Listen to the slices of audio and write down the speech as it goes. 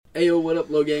Ayo, what up,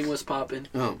 Low Gang? What's poppin'?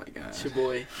 Oh my god. It's your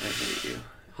boy. I hate you.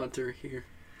 Hunter here.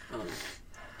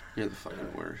 You're the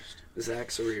fucking worst.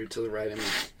 Zach's over here to the right of me.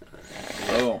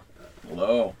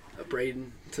 Hello.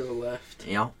 Braden to the left.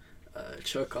 Yeah.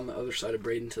 Chuck on the other side of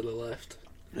Braden to the left.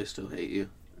 I still hate you.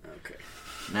 Okay.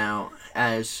 Now,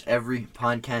 as every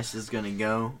podcast is going to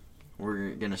go,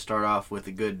 we're going to start off with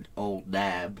a good old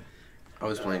dab. I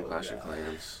was playing Clash of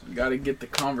Clans. You gotta get the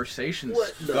conversations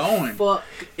What the going. fuck?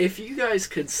 If you guys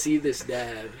could see this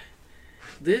dab,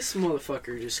 this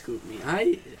motherfucker just scooped me.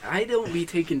 I don't be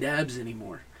taking dabs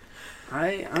anymore.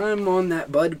 I'm on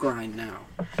that bud grind now.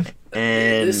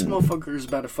 And this motherfucker is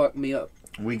about to fuck me up.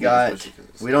 we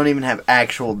don't even have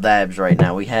actual dabs right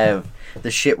now. We have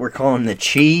the shit we're calling the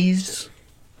cheese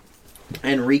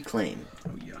and reclaim.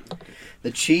 Oh, yeah. The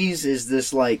cheese is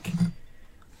this, like,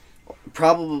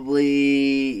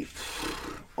 probably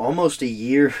almost a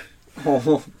year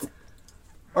old.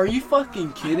 Are you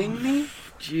fucking kidding me?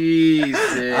 Jesus.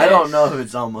 I don't know if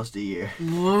it's almost a year.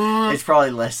 What? It's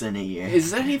probably less than a year.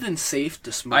 Is that even safe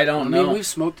to smoke? I don't know. I mean, we've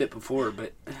smoked it before,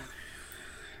 but...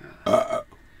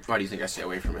 Why do you think I stay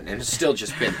away from it? And it's still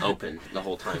just been open the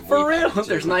whole time. For real?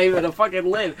 There's not even a fucking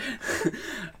lid.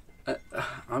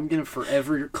 I'm gonna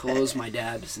forever close my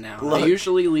dabs now. Look. I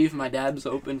usually leave my dabs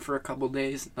open for a couple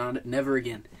days. Never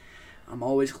again. I'm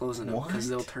always closing them because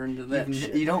they'll turn to that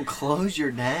shit. You don't close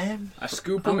your dab? I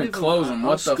scoop them and close them.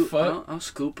 What the fuck? I'll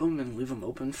scoop them and leave them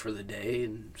open for the day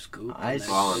and scoop. I and then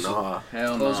Oh, close them. no.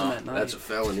 Hell Close them no. at night. That's a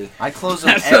felony. I close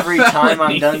them That's every a time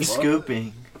I'm felony. done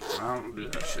scooping. I don't do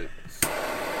that shit.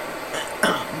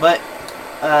 But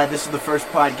this is the first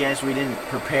podcast. We didn't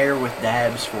prepare with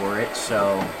dabs for it,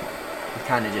 so we're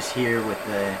kind of just here with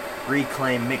the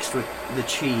reclaim mixed with the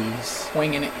cheese.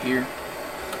 Swinging it here.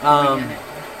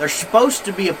 There's supposed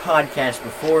to be a podcast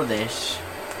before this,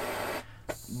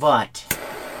 but,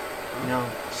 you know,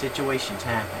 situations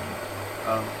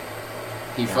happen.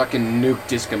 He fucking nuked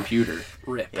his computer.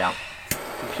 Rip. Yeah.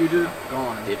 Computer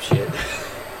gone. Dipshit.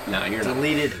 No, you're not.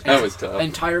 Deleted That was tough.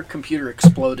 Entire computer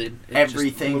exploded. It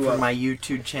everything just blew from up. my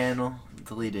YouTube channel.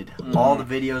 Deleted all the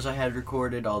videos I had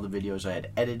recorded, all the videos I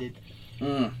had edited.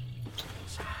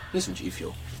 This is G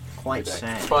Fuel. Quite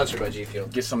sad. Sponsored by G Fuel.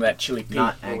 Get some of that chili pea.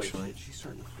 Not actually.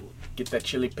 Get that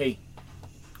chili pea.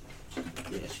 Yeah,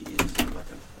 she is. I'm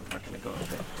not gonna go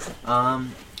with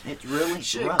it. It's really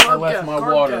Shit, rough. I left my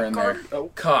Carb water cap, in there.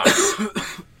 Oh. God.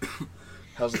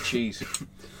 How's the cheese?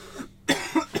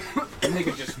 That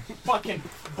nigga just fucking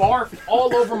barfed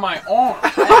all over my arm.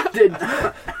 Did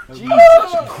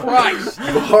Jesus Christ.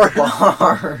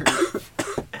 Bar.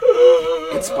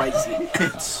 It's spicy.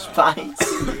 It's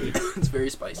spicy. It's very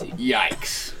spicy.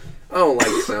 Yikes. I don't like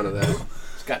the sound of that.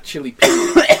 It's got chili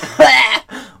pea.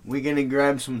 We gonna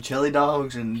grab some chili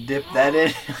dogs and dip that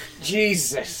in?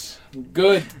 Jesus.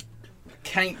 Good.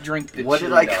 Can't drink the What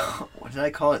chili did I dog. call? What did I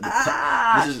call it?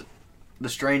 This is the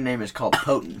strain name is called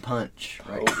Potent Punch.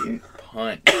 Right here.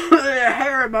 Punch.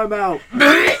 Hair in my mouth.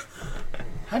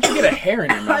 How'd you get a hair in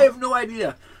your I mouth? have no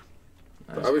idea.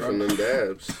 Probably from them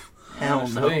dabs. Hell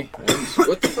no. Honestly.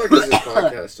 What the fuck is this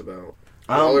podcast about?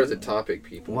 All are the topic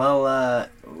people. Well,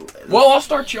 Well, I'll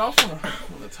start you off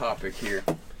on the topic here.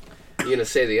 You gonna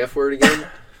say the F word again?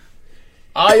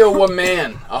 Iowa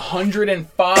man,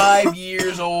 105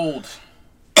 years old.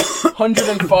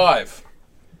 105.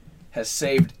 Has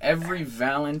saved every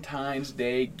Valentine's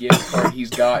Day gift card he's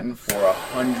gotten for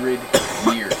 100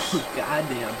 years.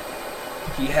 Goddamn.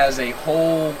 He has a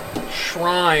whole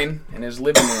shrine in his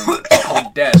living room on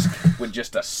a desk with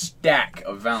just a stack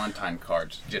of Valentine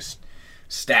cards. Just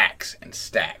stacks and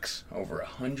stacks over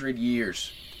 100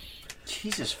 years.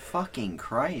 Jesus fucking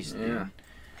Christ, dude. Yeah.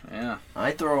 Yeah.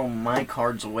 I throw my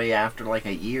cards away after like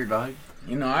a year, dog.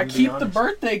 You know, I To be keep the honest.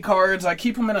 birthday cards. I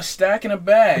keep them in a stack in a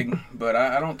bag, but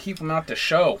I don't keep them out to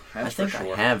show. That's I think for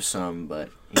sure. I have some, but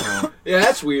you know, Yeah,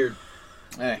 that's weird.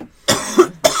 Hey.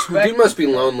 Dude must be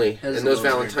lonely, That's and those a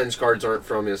little Valentine's cards aren't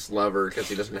from his lover because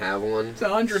he doesn't have one. It's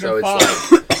 105. So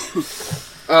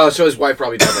it's like, so his wife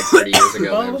probably died like 30 years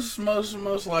ago. Then.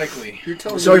 most likely. You're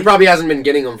telling So he me. probably hasn't been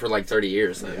getting them for like 30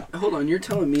 years then. Hold on, you're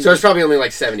telling me. So it's probably only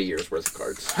like 70 years worth of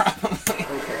cards.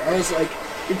 Okay, I was like,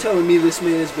 you're telling me this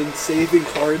man has been saving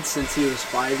cards since he was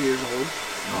 5 years old?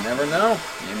 You never know.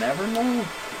 You never know.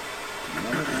 You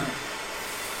never know.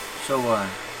 so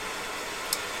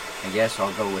I guess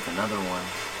I'll go with another one.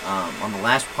 On the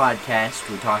last podcast,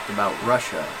 we talked about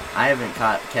Russia. I haven't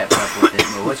kept up with it,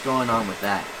 but what's going on with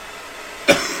that?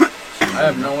 I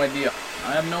have no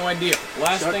idea.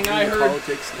 Last Chuck thing being I a heard.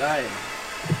 Politics guy.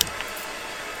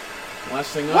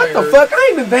 Last thing I What the heard. fuck? I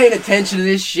ain't been paying attention to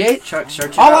this shit. Chuck,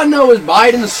 search it All up. I know is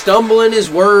Biden stumbling his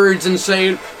words and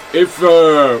saying, if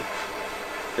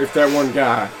that one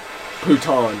guy,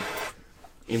 Puton,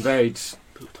 invades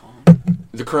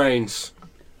the cranes,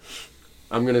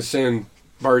 I'm gonna send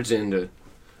birds in to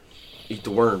eat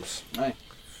the worms. Right.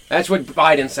 That's what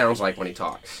Biden sounds like when he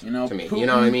talks You know, to me. Putin- You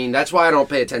know what I mean? That's why I don't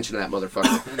pay attention to that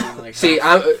motherfucker. And then, like, See,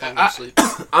 fall asleep.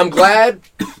 I'm glad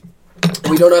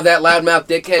we don't have that loudmouth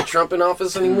dickhead Trump in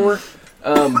office anymore.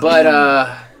 But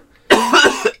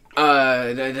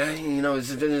you know,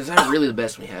 is that really the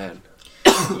best we had?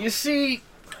 You see,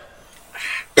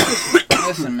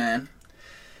 listen, man.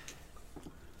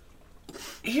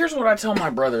 Here's what I tell my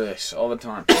brother this all the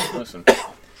time. Listen,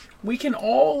 we can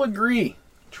all agree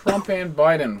Trump and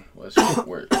Biden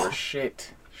were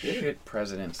shit. Shit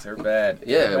presidents. They're bad.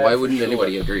 Yeah, They're bad why for wouldn't sure.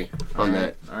 anybody agree on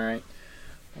that? All right.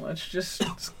 Let's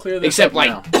clear this Except, up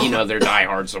like, now. you know, they're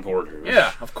diehard supporters.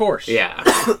 Yeah, of course. Yeah.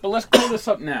 But let's clear this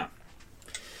up now.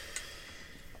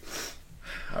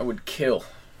 I would kill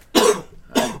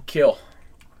to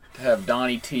have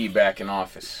Donnie T back in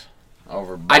office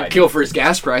over Biden. I'd kill for his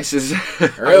gas prices.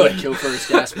 I would kill for his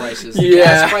gas prices. The Yeah.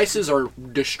 gas prices are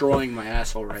destroying my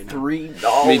asshole right now.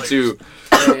 $3. Me too.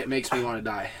 It makes me want to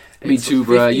die. Me It's too,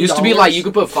 bro. It used to be like you $50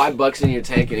 could put $5 in your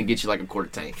tank and it get you like a quarter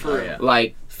tank. Oh, yeah.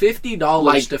 Like, $50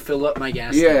 Like- to fill up my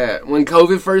gas tank. yeah, when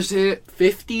COVID first hit,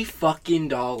 $50 fucking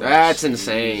dollars. that's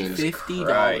insane.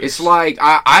 $50. It's like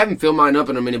I haven't filled mine up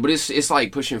in a minute, but it's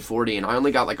like pushing 40, and I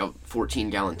only got like a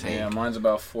 14-gallon tank. Yeah, mine's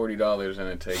about $40 and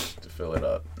it takes to fill it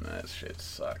up. That shit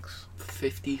sucks.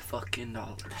 $50 fucking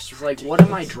dollars. It's like, what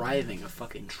am I driving? A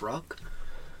fucking truck?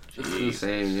 It's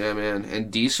insane, yeah, man.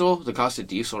 And diesel, the cost of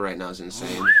diesel right now is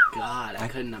insane. God, I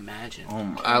couldn't imagine. Oh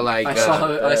my. I like.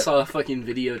 I saw a fucking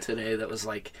video today that was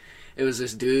like, it was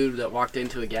this dude that walked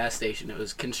into a gas station. It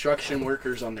was construction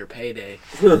workers on their payday,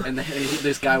 and then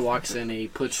this guy walks in and he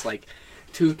puts like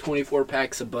 2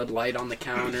 24-packs of Bud Light on the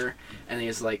counter, and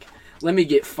he's like, "Let me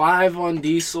get 5 on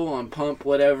diesel on pump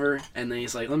whatever," and then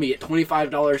he's like, "Let me get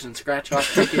 $25 in scratch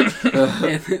off ticket,"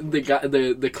 and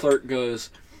the clerk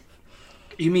goes,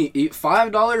 "You mean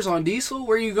 $5 on diesel?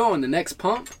 Where are you going? The next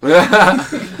pump?"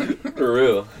 For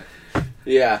real.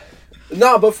 Yeah.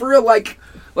 No, but for real, like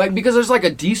because there's like a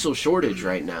diesel shortage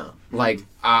right now. Like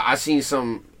I seen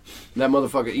that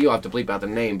motherfucker. You'll have to bleep out the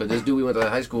name, but this dude we went to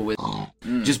high school with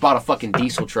just bought a fucking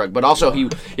diesel truck. But also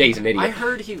he's an idiot. I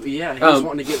heard he was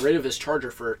wanting to get rid of his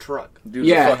Charger for a truck. Dude's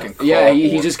a fucking he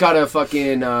claw just got a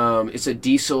fucking it's a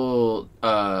diesel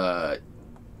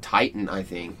Titan, I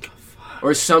think,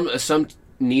 or some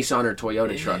Nissan or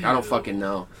Toyota truck. I don't fucking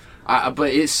know.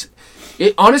 But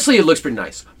honestly it looks pretty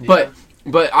nice. But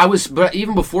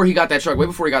even before he got that truck, way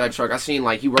before he got that truck, I seen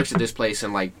like he works at this place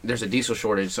and like there's a diesel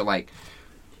shortage, so like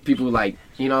people like,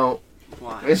 you know,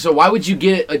 Why? and so why would you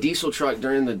get a diesel truck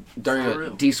during a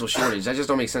diesel shortage? That just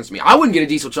don't make sense to me. I wouldn't get a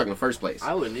diesel truck in the first place.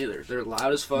 I wouldn't either. They're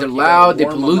loud as fuck. They're You loud, they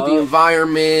gotta warm pollute them the up.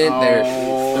 environment,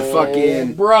 they're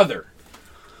fucking brother.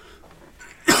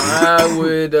 I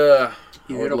would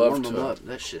You would gotta love warm them to. up.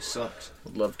 That shit sucks.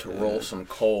 Would love to roll some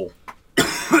coal.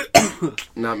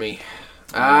 not me.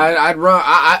 I'd run.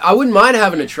 I wouldn't mind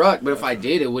having a truck, but if I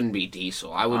did, it wouldn't be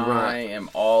diesel. I would I run. am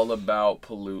all about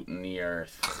polluting the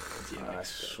earth. I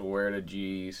swear to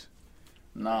jeez.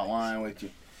 I'm not lying with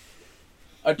you.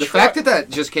 The fact that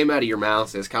just came out of your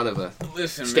mouth is kind of a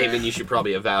Listen, statement man. you should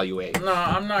probably evaluate. No,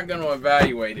 I'm not going to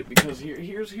evaluate it because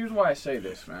here's why I say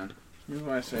this, man. Here's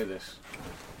why I say this.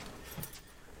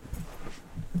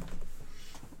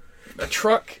 A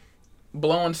truck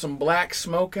blowing some black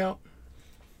smoke out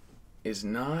is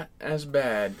not as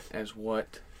bad as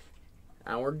what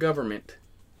our government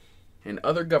and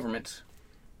other governments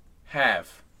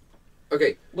have.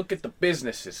 Okay. Look at the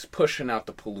businesses pushing out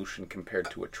the pollution compared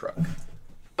to a truck.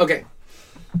 Okay.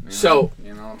 So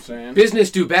You know what I'm saying? business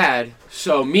do bad,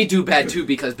 so me do bad too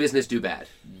because business do bad.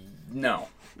 No.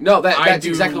 No, I that's do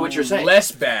exactly what you're saying.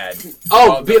 Less bad. Oh,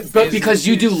 while the but because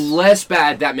you do businesses- less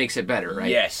bad, that makes it better, right?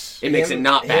 Yes. It makes it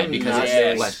not bad him because not it's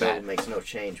doing less so bad. makes no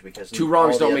change because Two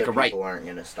wrongs all the don't make other a right. People aren't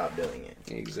going to stop doing it,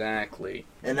 Exactly.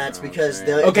 and that's You know what because I'm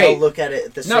saying? Okay. they'll look at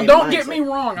it the Now, same. don't get mindset. me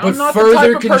wrong. But I'm not the further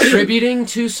type of person. contributing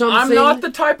to something. I'm not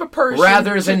the type of person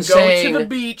rather to than go saying- to the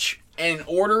beach and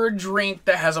order a drink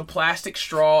that has a plastic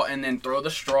straw and then throw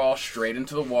the straw straight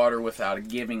into the water without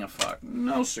giving a fuck.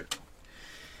 No, sir.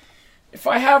 If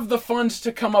I have the funds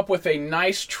to come up with a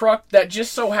nice truck that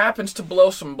just so happens to blow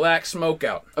some black smoke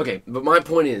out. Okay, but my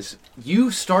point is,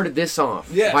 you started this off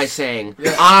Yes. by saying,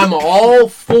 I'm all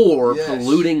for Yes.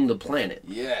 polluting the planet.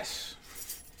 Yes.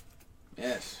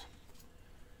 Yes.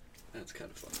 That's kind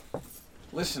of fun.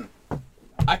 Listen,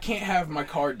 I can't have my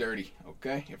car dirty,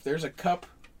 okay? If there's a cup,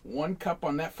 one cup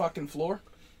on that fucking floor,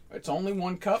 it's only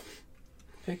one cup.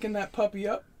 Picking that puppy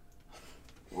up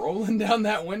rolling down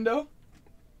that window,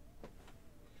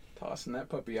 tossing that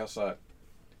puppy outside.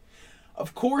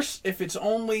 Of course, if it's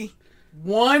only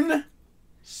one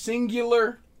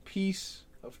singular piece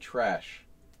of trash.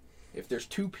 If there's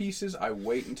 2 pieces, I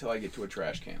wait until I get to a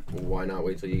trash can. Why not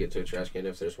wait till you get to a trash can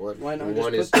if there's one? Why not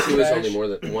One just is put the 2 is trash- only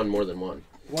more than one.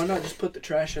 Why not just put the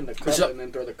trash in the cup So- and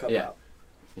then throw the cup yeah. out?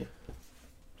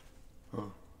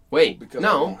 Wait, Because I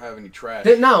no. don't have any trash.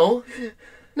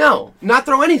 No, not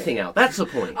throw anything out. That's the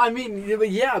point. I mean,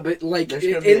 but like There's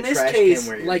gonna in be a this trash case, can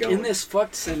where you're like in going. this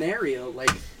fucked scenario, like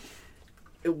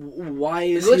why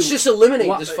is Let's he, just eliminate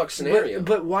why- this fuck scenario.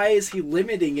 But why is he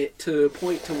limiting it to a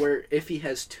point to where if he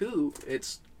has 2,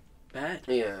 it's bad,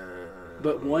 Yeah.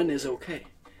 but 1 is okay?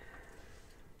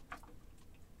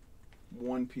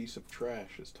 One piece of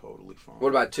trash is totally fine. What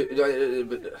about 2?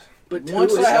 But 2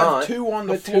 Once is I have not. 2 on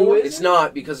the But 2 floor, is- It's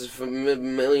not, because if a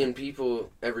million people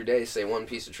every day say one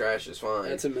piece of trash is fine,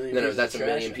 That's a million then pieces that's a of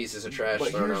million trash. pieces of trash but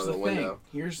thrown here's out the the thing. window.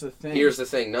 Here's the thing. Here's the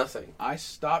thing, nothing. I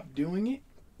stopped doing it.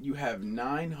 You have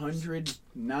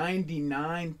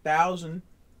 999,000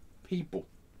 people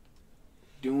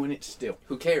doing it still.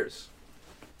 Who cares?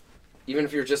 Even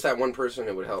if you're just that one person,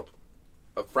 it would help.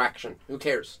 A fraction. Who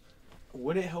cares?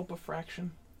 Would it help a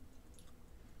fraction?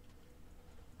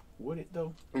 Would it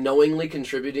though? Knowingly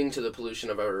contributing to the pollution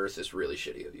of our Earth is really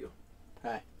shitty of you.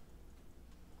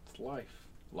 It's life.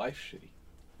 Life's shitty.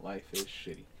 Life is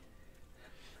shitty.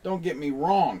 Don't get me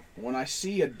wrong. When I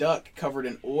see a duck covered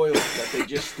in oil that they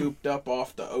just scooped up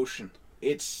off the ocean,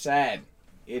 it's sad.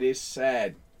 It is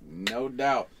sad. No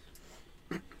doubt.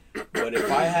 But if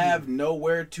I have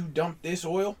nowhere to dump this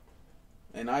oil,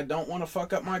 and I don't want to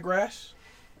fuck up my grass,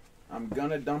 I'm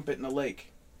gonna dump it in a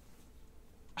lake.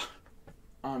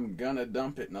 I'm gonna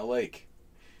dump it in a lake.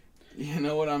 You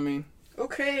know what I mean?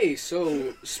 Okay,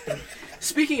 so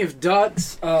speaking of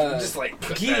ducks, Just like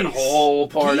cut geese. that whole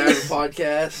part out of Geese. the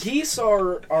podcast. Geese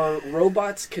are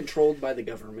robots controlled by the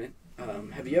government.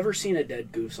 Have you ever seen a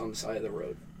dead goose on the side of the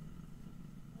road?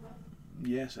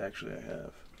 Yes, actually I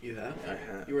have. You have? I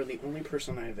have. You are the only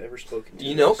person I have ever spoken to.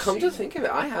 You know, who's come to seen think of it,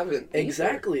 I haven't. either.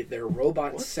 Exactly, they're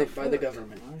robots What the sent by the fuck?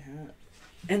 government, I have.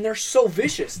 and they're so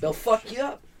vicious. They'll fuck you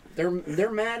up.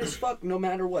 They're mad as fuck no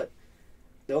matter what.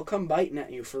 They'll come biting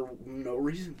at you for no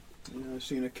reason. You know, I've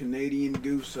seen a Canadian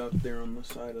goose out there on the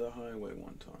side of the highway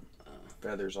one time.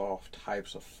 Feathers off,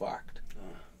 types of fucked.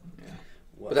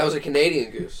 But that was a Canadian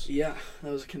goose. Yeah,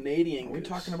 that was a Canadian Are we goose.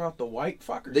 talking about the white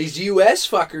fuckers? These U.S.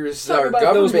 fuckers Talk are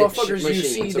about those government motherfuckers you machines,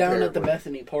 see down at the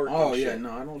apparently. Bethany Park. Oh and yeah, shit. no,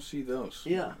 I don't see those.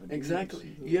 Yeah, I didn't exactly.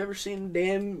 see those. You ever seen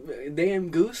damn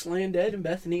goose laying dead in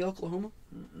Bethany, Oklahoma?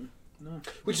 No.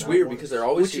 Which is Not weird once. because they're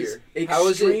always Which is here. How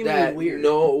is it extremely that weird.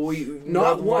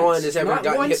 not once. one has ever Not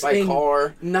gotten once hit by a in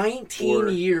car? 19 Or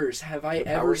years have I the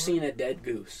ever power seen a dead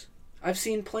goose. I've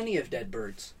seen plenty of dead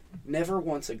birds. Never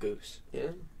once a goose. Yeah.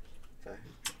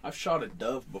 I've shot a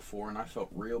dove before and I felt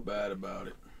real bad about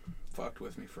it. Fucked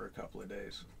with me for a couple of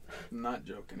days. I'm not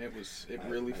joking. It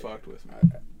really fucked with me.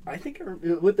 I think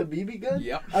with the BB gun?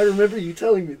 Yep. I remember you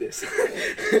telling me this.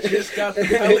 Just got the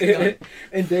pellet gun.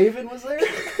 And David was there?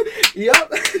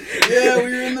 Yep. Yeah, we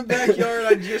were in the backyard.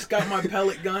 I just got my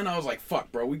pellet gun. I was like,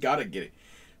 "Fuck, bro, we gotta get it."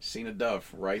 Seen a dove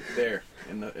right there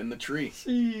in the tree.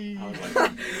 I was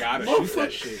like, "Gotta shoot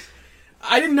that shit."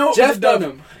 I didn't know it Jeff was a dove.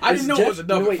 Dunham. I didn't know it was a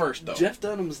dove no, wait, at first, though. Jeff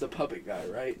Dunham's the puppet guy,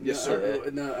 right? Yes, No,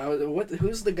 sir.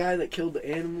 Who's the guy that killed the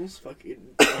animals? Fucking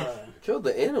Killed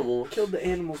the animal. killed the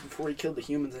animals before he killed the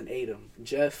humans and ate them.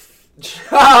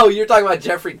 Oh, you're talking about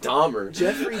Jeffrey Dahmer.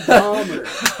 Jeffrey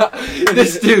Dahmer.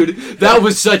 This dude, that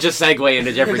was such a segue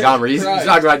into Jeffrey Dahmer. He's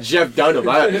talking about Jeff Dunham.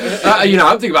 I'm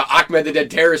thinking about Ahmed the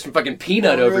Dead Terrorist from fucking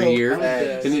Peanut over real. here. I'm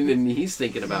dead. And he's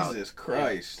thinking about Jesus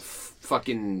Christ.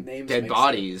 fucking Names dead make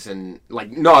bodies and, like,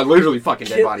 no, literally fucking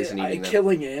dead bodies and eating them.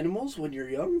 Killing animals when you're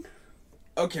young?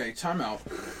 Okay, time out.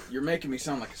 You're making me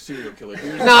sound like a serial killer.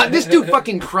 Nah, this dude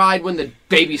fucking cried when the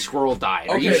baby squirrel died.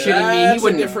 Are you Okay, shitting me? He that's a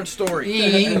wouldn't. different story.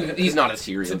 He's not a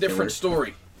serial It's a killer. different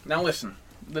story. Now listen,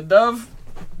 the dove,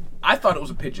 I thought it was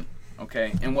a pigeon,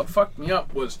 okay? And what fucked me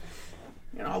up was,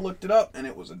 I looked it up and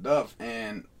it was a dove,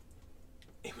 and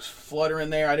it was fluttering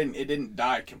there. It didn't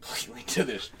die completely to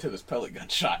this pellet gun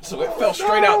shot, so it fell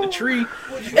straight out the tree.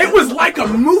 It was like a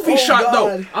movie shot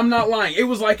though. God. I'm not lying. It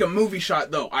was like a movie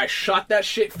shot though. I shot that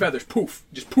shit, feathers, poof,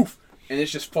 just poof, and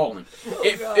it's just falling.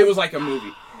 It was like a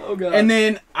movie. Oh, God. And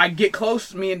then I get close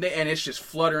to me and it's just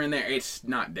fluttering there. It's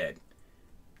not dead.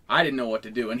 I didn't know what to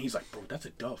do, and he's like, "Bro, that's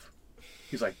a dove."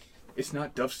 He's like, "It's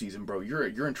not dove season, bro.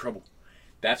 You're in trouble."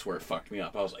 That's where it fucked me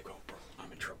up. I was like, "Oh, bro,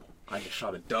 I'm in trouble. I just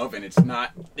shot a dove, and it's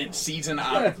not in season.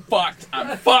 I'm fucked.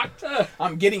 I'm fucked.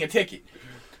 I'm getting a ticket."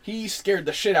 he scared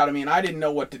the shit out of me, and I didn't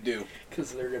know what to do.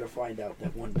 Because they're going to find out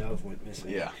that one dove went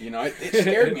missing. Yeah, it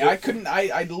scared me.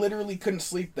 I literally couldn't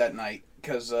sleep that night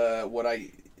because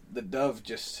the dove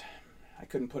just, I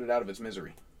couldn't put it out of its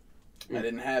misery. I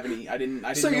didn't have any. I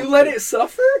didn't. So you let it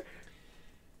suffer?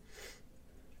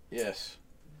 Yes.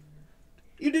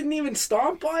 You didn't even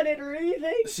stomp on it or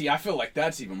anything? See, I feel like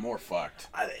that's even more fucked.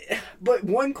 But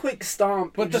one quick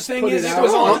stomp. But the just thing put is, it it out.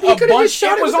 was on You a could've bunch. just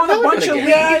shot It it was with on a a bunch of pelican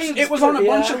leaves. again. Yeah, you It was on a just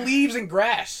bunch put- of leaves and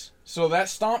grass. So that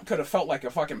stomp could have felt like a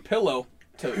fucking pillow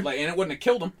and it wouldn't have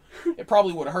killed him. It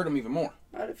probably would have hurt him even more.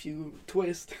 Not if you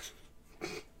twist.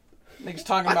 Niggas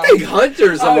talking I about. think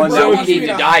Hunter's the I'm one that would joking. need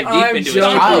to dive deep I'm into his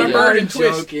joking. childhood. Bird I'm and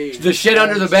twist. joking. The shit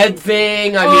under the bed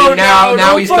thing. I Oh, mean, now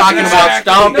no, he's don't talking fucking about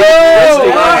exactly. stomping.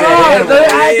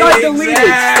 I got deleted.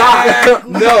 Stop.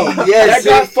 No, yes, That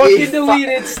got fucking it-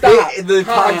 deleted. Stop. The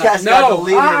podcast got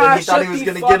deleted, and he thought he was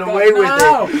going to get away with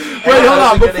it. Wait, hold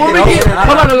on. Before we get,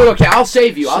 hold on, no, okay, I'll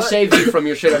save you. I'll Shut- save you from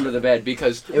your shit under the bed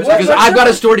because was- I've got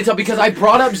a story to tell. Because I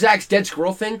brought up Zach's dead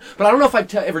squirrel thing, but I don't know if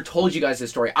I've ever told you guys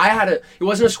this story. It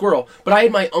wasn't a squirrel, but I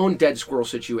had my own dead squirrel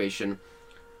situation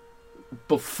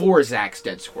before Zach's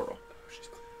dead squirrel.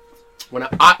 When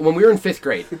we were in 5th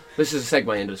grade, this is a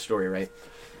segue into the story, right?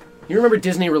 You remember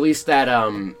Disney released that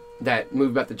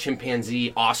movie about the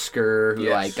chimpanzee Oscar who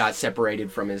Yes. got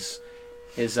separated from his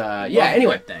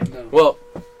anyway. No. Well,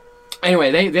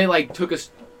 anyway, they took us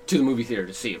to the movie theater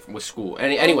to see it with school.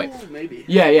 Anyway, Oh, maybe.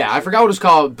 yeah, I forgot what it was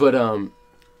called, but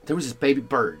there was this baby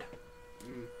bird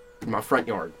in my front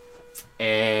yard,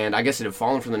 and I guess it had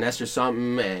fallen from the nest or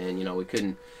something, and we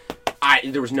couldn't.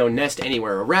 There was no nest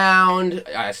anywhere around.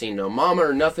 I seen no mama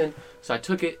or nothing, so I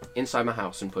took it inside my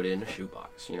house and put it in a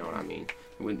shoebox. You know what I mean?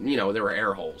 There were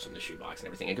air holes in the shoebox and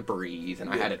everything. It could breathe, and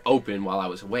I had it open while I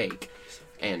was awake,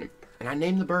 and I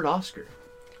named the bird Oscar,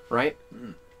 right?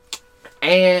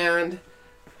 And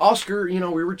Oscar,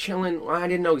 we were chilling. I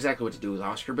didn't know exactly what to do with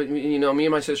Oscar, but me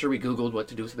and my sister, we Googled what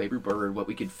to do with the baby bird, what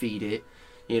we could feed it,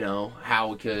 how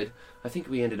we could. I think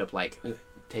we ended up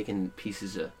taking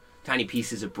tiny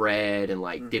pieces of bread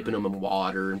and dipping them in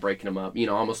water and breaking them up,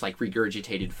 almost like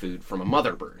regurgitated food from a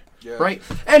mother bird, right?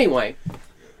 Anyway,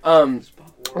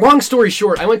 long story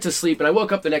short, I went to sleep and I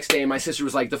woke up the next day and my sister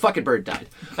was like, the fucking bird died.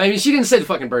 I mean, she didn't say the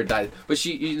fucking bird died, but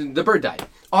the bird died.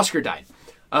 Oscar died.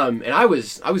 And I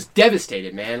was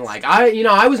devastated, man.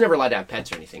 I was never allowed to have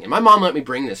pets or anything. And my mom let me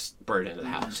bring this bird into the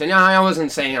house. And I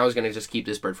wasn't saying I was going to just keep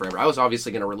this bird forever. I was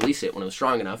obviously going to release it when it was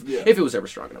strong enough, if it was ever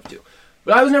strong enough to.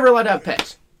 But I was never allowed to have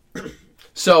pets.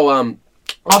 So,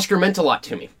 Oscar meant a lot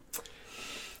to me.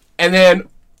 And then,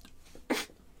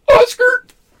 Oscar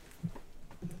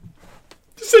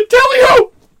said,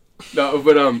 "Tally-ho!" No,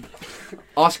 but,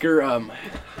 Oscar, I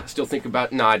still think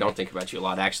about... No, I don't think about you a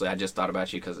lot, actually. I just thought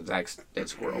about you because of Zach's dead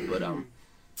squirrel. But,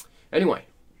 anyway.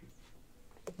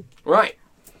 Right.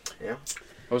 Yeah.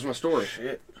 That was my story.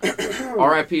 Shit.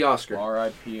 R.I.P. Oscar.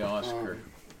 R.I.P. Oscar.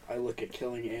 I look at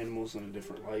killing animals in a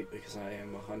different light because I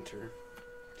am a hunter.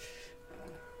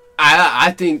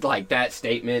 I think that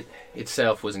statement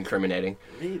itself was incriminating.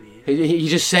 Maybe. He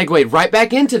just segued right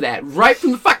back into that, right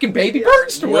from the fucking baby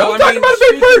bird story. Well, I'm talking about a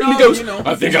baby speaking bird, and he of, goes,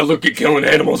 "I think I look at killing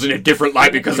animals in a different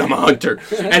light because I'm a hunter."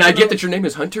 And I get that your name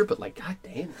is Hunter, but god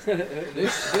damn.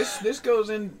 This goes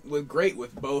in great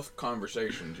with both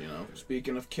conversations,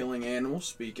 Speaking of killing animals,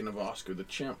 speaking of Oscar the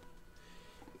chimp,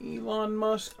 Elon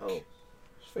Musk is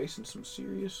facing some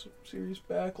serious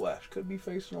backlash. Could be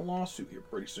facing a lawsuit here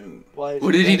pretty soon. What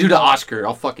did he do to Oscar?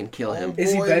 I'll fucking kill him.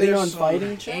 Is he betting there's on some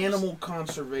fighting chimps? Animal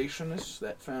conservationists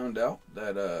that found out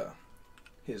that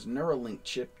his Neuralink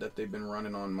chip that they've been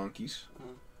running on monkeys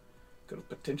could have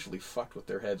potentially fucked with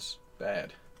their heads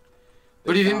bad.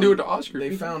 But he didn't do it to Oscar. They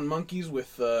did he? found monkeys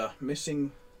with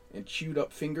missing and chewed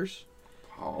up fingers.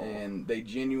 And they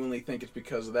genuinely think it's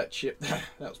because of that chip that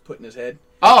was put in his head.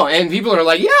 Oh, and people are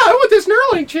like, "Yeah, I want this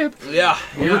Neuralink chip." Yeah.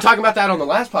 We were talking about that on the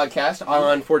last podcast.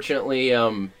 Unfortunately,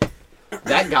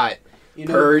 that got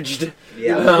purged.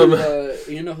 Yeah.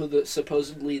 You know who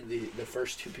supposedly the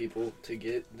first two people to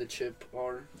get the chip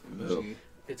are? Who?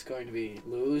 It's going to be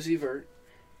Lil Uzi Vert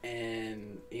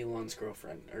and Elon's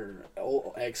girlfriend or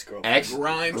ex-girlfriend.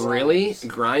 Grimes. Really?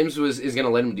 Grimes is going to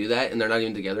let him do that, and they're not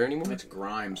even together anymore? It's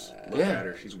Grimes. Look Yeah. at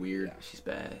her. She's weird. Yeah. She's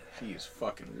bad. She is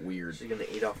fucking weird. She's going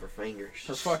to eat off her fingers.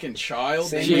 Her fucking child.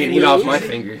 Same She with can eat off my Uzi.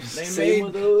 fingers. They Same made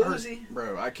with Lil her- Uzi.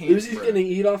 Bro, I can't. Uzi's bro. gonna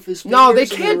eat off his fingers. No, they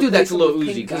and can't do that replace to him Lil with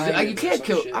Uzi pink because diamond you or can't some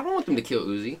kill. shit. I don't want them to kill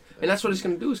Uzi, and that's what it's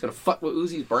gonna do. It's gonna fuck with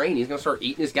Uzi's brain. He's gonna start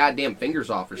eating his goddamn fingers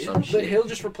off or Yeah, some but shit. he'll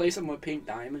just replace him with pink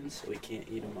diamonds, so he can't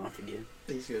eat them off again.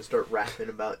 He's going to start rapping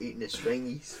about eating his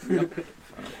fingies.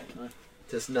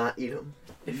 Just not eat them.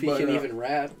 If he But, can even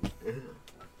rap.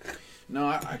 No,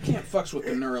 I can't fucks with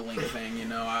the Neuralink thing, you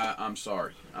know. I'm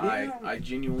sorry. I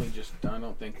genuinely just I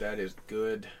don't think that is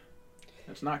good.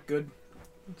 It's not good.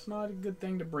 It's not a good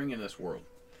thing to bring in this world.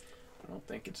 I don't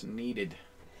think it's needed.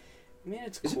 I mean,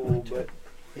 it's cool, but,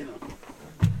 you know.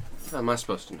 How am I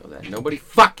supposed to know that? Nobody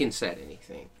fucking said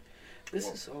anything. This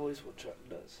is always what Chuck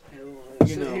does. He'll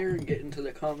sit here and get into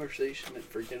the conversation and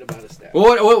forget about his dad.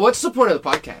 Well, what's the point of the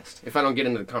podcast if I don't get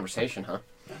into the conversation, huh?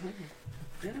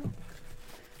 You know,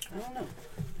 I don't know.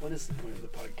 What is the point of the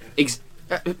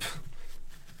podcast?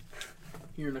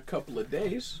 Here in a couple of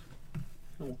days,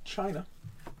 old China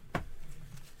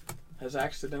has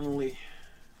accidentally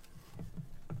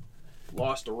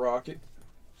lost a rocket,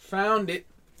 found it.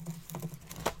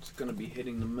 It's going to be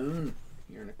hitting the moon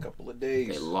here in a couple of days.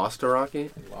 They lost a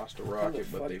rocket? They lost a rocket,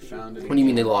 but they found it. What do you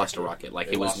mean they lost a rocket? Like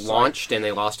it was launched and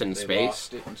they lost it in space? They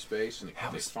lost it in space, and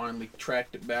they finally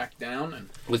tracked it back down. And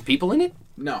with people in it?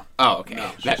 No. Oh, okay.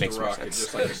 No, that makes a more rocket, sense.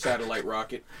 just like a satellite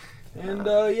rocket. And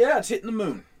yeah, it's hitting the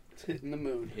moon. It's hitting the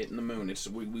moon. Hitting the moon.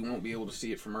 We won't be able to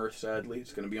see it from Earth, sadly.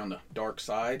 It's going to be on the dark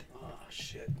side. Oh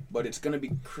shit! But it's going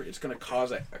to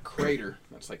cause a crater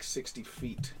that's like 60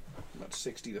 feet, about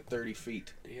 60 to 30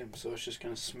 feet. Damn. So it's just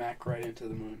going to smack right into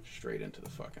the moon. Straight into the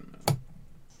fucking moon.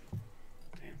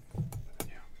 Damn.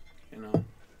 Yeah. You know.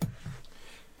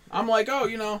 I'm like, oh,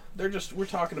 you know, we're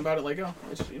talking about it like, oh,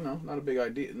 it's, you know, not a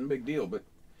big deal, but.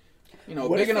 You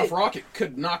know, a big enough rocket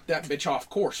could knock that bitch off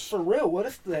course. For real, what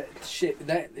if that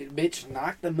bitch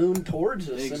knocked the moon towards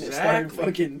us and it started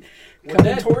fucking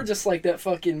coming towards us like that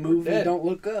fucking movie Don't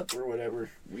Look Up or whatever?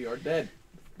 We are dead.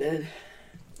 Dead.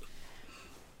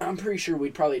 I'm pretty sure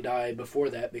we'd probably die before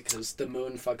that because the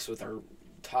moon fucks with our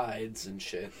tides and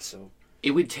shit, so.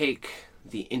 It would take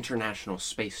the International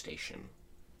Space Station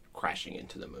crashing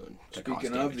into the moon.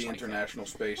 Speaking of the International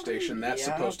Space Station, that's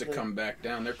supposed to come back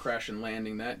down. They're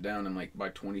landing that down in like by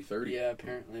 2030. Yeah,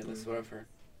 apparently that's what I've heard.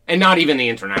 And not even the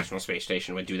International Space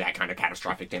Station would do that kind of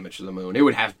catastrophic damage to the moon. It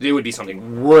would be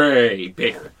something way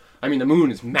bigger. I mean, the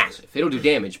moon is massive. It'll do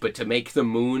damage, but to make the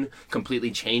moon completely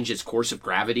change its course of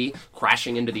gravity,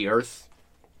 crashing into the Earth,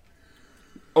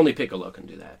 only Piccolo can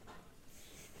do that.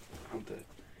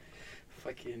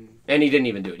 And he didn't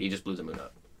even do it. He just blew the moon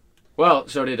up. Well,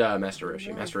 so did Master Roshi.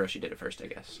 No. Master Roshi did it first, I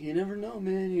guess. You never know,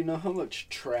 man. You know how much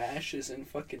trash is in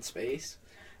fucking space?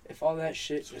 If all that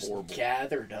shit just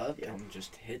gathered up and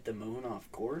just hit the moon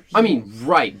off course. I mean,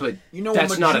 right, but you know,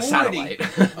 that's not a satellite.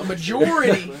 A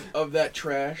majority of that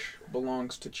trash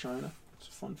belongs to China. It's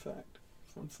a fun fact.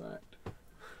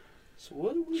 So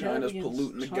what do we China's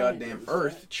polluting the goddamn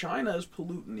Earth. China is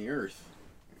polluting the Earth.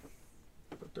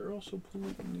 But they're also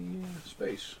polluting the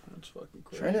space. That's fucking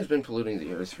crazy. China's been polluting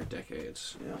the Earth for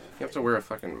decades. Yeah. You have to wear a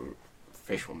fucking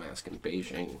facial mask in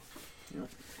Beijing. Yeah.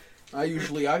 I used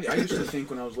to think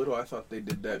when I was little, I thought they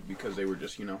did that because they were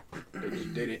just, you know, they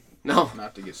just did it. No.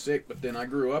 Not to get sick. But then I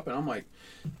grew up and I'm like,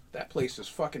 that place is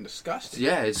fucking disgusting.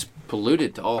 Yeah, it's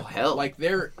polluted to all hell. Like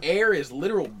their air is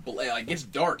like it's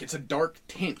dark. It's a dark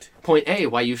tint. Point A,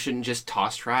 why you shouldn't just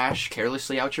toss trash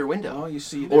carelessly out your window. Oh, you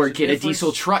see. Or get a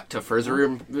diesel truck to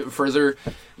further.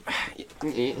 I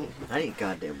need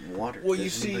goddamn water. Well, you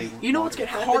see. You know what's going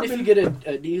to happen if you get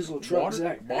a diesel truck,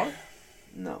 Zach? Water?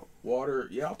 No. Water,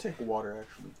 yeah, I'll take water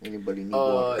actually. Anybody need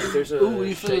water? If there's a will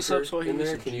you fill this up so I in can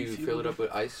there, can you fill it up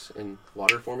with ice and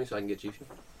water for me so I can get G Fuel?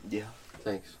 Yeah.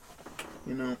 Thanks.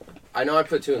 You know, I know I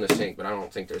put 2 in the sink, but I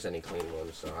don't think there's any clean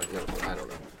ones, so I don't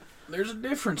know. There's a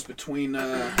difference between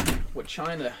what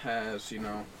China has, you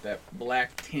know, that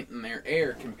black tint in their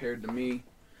air compared to me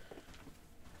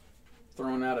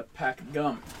throwing out a pack of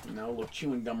gum, you know, a little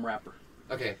chewing gum wrapper.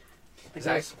 Okay.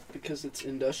 Because it's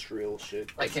industrial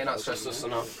shit. I cannot stress this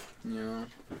enough. Yeah.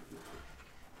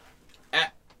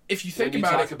 If you think when you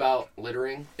about talk about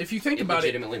littering, if you think it about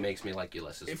legitimately makes me like you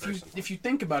less as a person. If you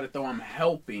think about it, though, I'm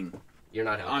helping. You're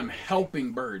not helping. I'm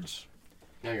helping birds.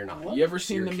 No, you're not. What? You ever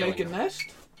seen them make a nest?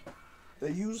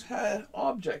 They use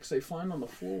objects they find on the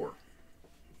floor.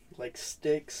 Like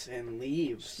sticks and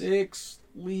leaves. Sticks,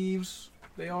 leaves.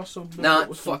 They also build it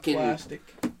with some plastic.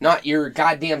 Not your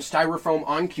goddamn styrofoam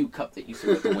on-cue cup that you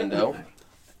threw at the window.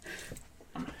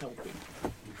 I'm helping.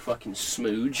 You fucking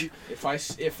smooge.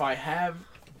 If I have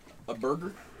a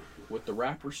burger with the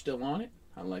wrapper still on it,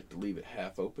 I like to leave it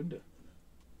half open to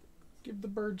give the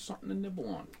bird something to nibble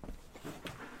on.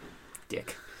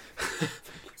 Dick.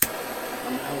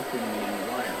 I'm helping the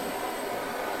environment.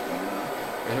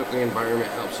 I hope the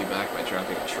environment helps you back by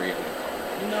trapping a tree on your car.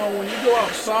 You know, when you go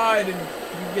outside and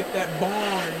you get that bong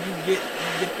and you get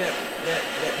that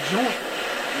joint,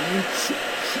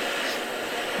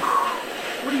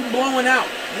 what are you blowing out?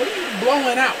 What are you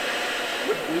blowing out?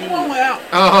 Blow out.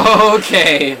 Oh,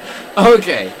 okay.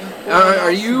 Okay.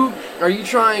 Are you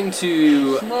trying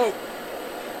to... Smoke.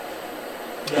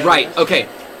 Right, okay.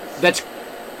 That's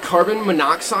carbon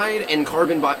monoxide and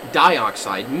carbon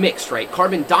dioxide mixed, right?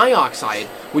 Carbon dioxide,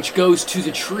 which goes to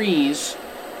the trees,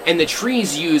 and the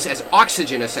trees use as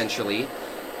oxygen, essentially,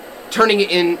 turning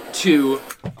it into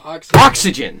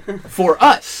oxygen for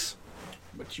us.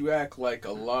 But you act like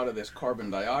a lot of this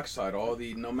carbon dioxide,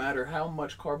 no matter how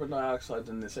much carbon dioxide's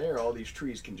in this air, all these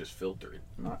trees can just filter it.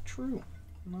 Not true.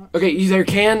 Okay, there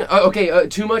can...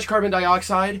 too much carbon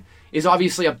dioxide is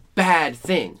obviously a bad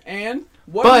thing. And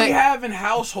what do we have in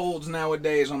households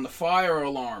nowadays on the fire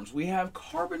alarms? We have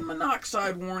carbon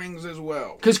monoxide warnings as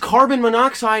well. Because carbon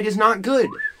monoxide is not good.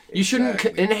 You shouldn't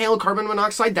inhale carbon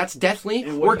monoxide. That's deathly.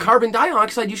 Or carbon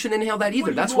dioxide, you shouldn't inhale that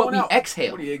either. That's what we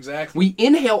exhale. Exactly. We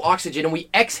inhale oxygen and we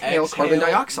exhale carbon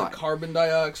dioxide. The carbon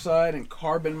dioxide and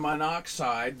carbon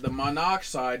monoxide. The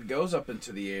monoxide goes up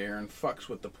into the air and fucks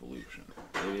with the pollution.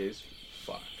 It is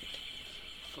fucked.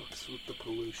 Fucks with the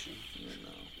pollution. You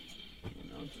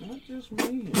know, it's not just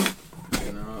me.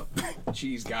 You know,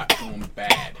 cheese got to him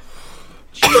bad.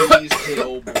 Cheese hit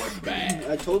old boy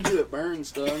bad. I told you it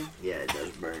burns, dog. Yeah, it does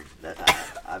burn.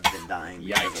 I've been dying.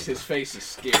 Yikes, his face is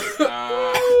scared.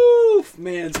 Oof,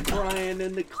 man's crying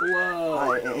in the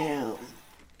club. I am.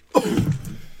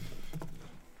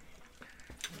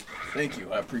 Thank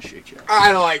you, I appreciate you.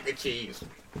 I don't like the cheese.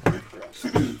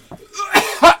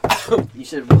 You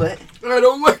said what? I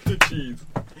don't like the cheese.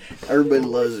 Everybody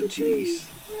loves the cheese.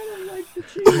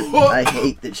 I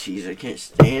hate the cheese. I can't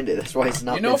stand it. That's why it's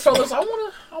not. You know, fellas, I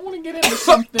wanna get into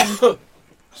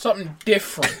something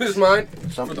different. This is mine.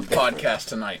 For the podcast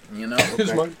tonight. You know, This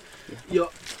is mine. Yo,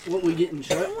 what we getting,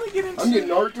 Chuck? I wanna get into. I'm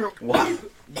getting Arthur. Wow.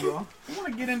 I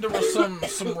wanna get into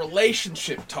some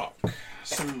relationship talk.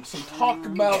 Some talk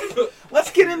about.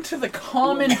 Let's get into the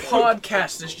common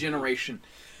podcast this generation.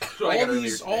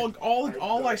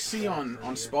 All I see on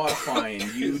Spotify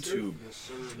and YouTube is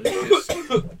just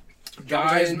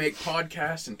guys make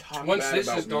podcasts and talk Once bad this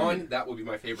about is women. gone, that will be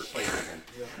my favorite place again.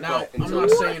 Now, I'm not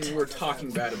saying we're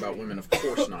talking bad about women. Of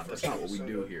course not. That's not what we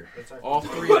do here. All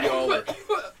three of y'all are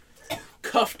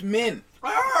cuffed men.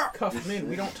 Cuffed men.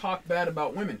 We don't talk bad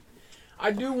about women. I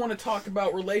do want to talk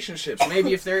about relationships.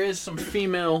 Maybe if there is some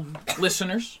female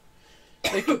listeners,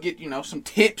 they could get, some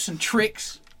tips and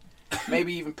tricks.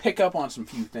 Maybe even pick up on some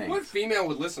few things. What female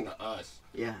would listen to us?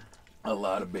 Yeah. A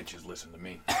lot of bitches listen to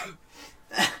me.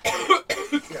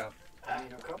 Yeah.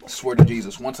 Swear to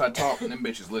Jesus, once I talk, them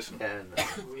bitches listen. And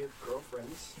We have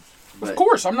girlfriends. Of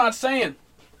course, I'm not saying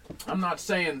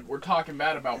we're talking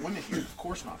bad about women here. Of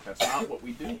course not. That's not what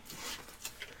we do.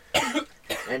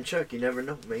 And Chuck, you never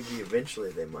know. Maybe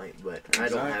eventually they might, but I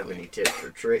don't have any tips or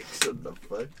tricks. What the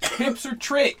fuck? Tips or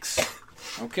tricks,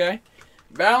 okay?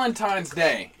 Valentine's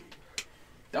Day.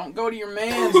 Don't go to your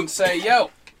mans and say, yo,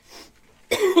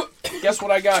 guess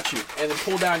what I got you? And then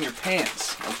pull down your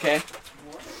pants, okay?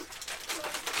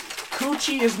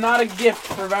 Coochie is not a gift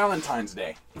for Valentine's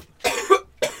Day.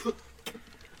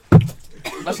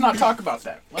 Let's not talk about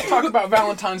that. Let's talk about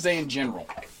Valentine's Day in general.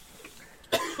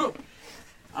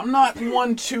 I'm not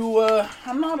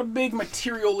a big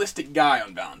materialistic guy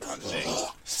on Valentine's Day.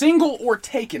 Single or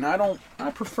taken, I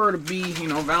prefer to be,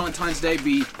 Valentine's Day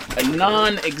be a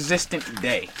non-existent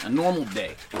day, a normal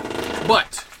day.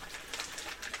 But,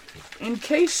 in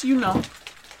case you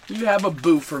have a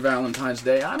boo for Valentine's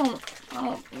Day, I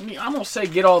don't say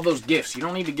get all those gifts. You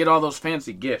don't need to get all those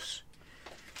fancy gifts.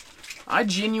 I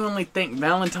genuinely think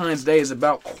Valentine's Day is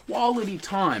about quality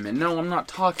time. And no, I'm not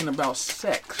talking about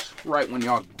sex right when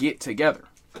y'all get together.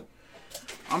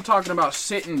 I'm talking about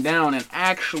sitting down and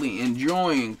actually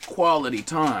enjoying quality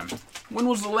time. When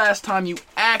was the last time you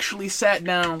actually sat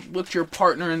down, looked your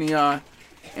partner in the eye,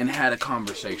 and had a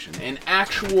conversation? An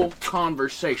actual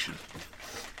conversation.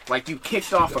 Like you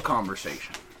kicked off a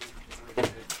conversation.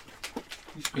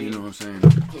 You know what I'm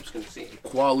saying?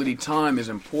 Quality time is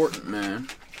important, man.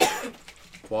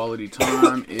 Quality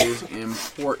time is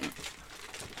important.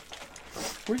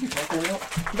 What are you talking about?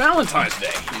 Valentine's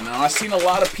Day, I've seen a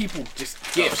lot of people just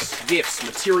gifts,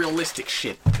 materialistic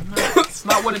shit. It's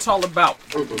not what it's all about.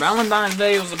 Valentine's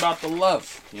Day was about the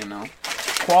love,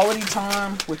 Quality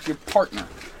time with your partner.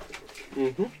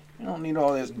 Mm-hmm. You don't need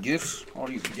all these gifts.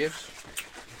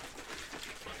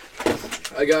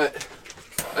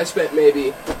 I spent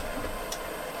maybe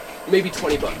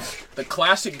 $20. The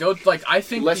classic I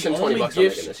think Less than $20 I'm making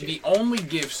this year. the only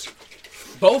gifts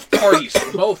both parties,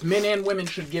 both men and women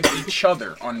should give each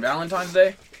other on Valentine's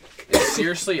Day It's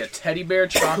seriously a teddy bear,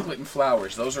 chocolate, and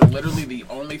flowers. Those are literally the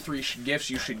only three gifts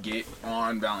you should get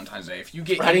on Valentine's Day. If you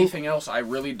get anything else, I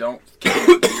really don't care.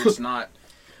 It's not.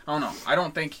 I don't know. I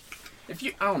don't think.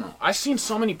 I don't know. I've seen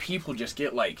so many people just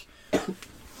get like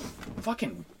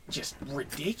fucking just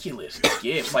ridiculous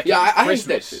gifts. Like I hate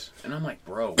Christmas. that shit. And I'm like,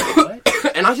 bro, what?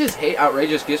 And I just hate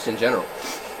outrageous gifts in general.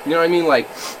 You know what I mean? Like,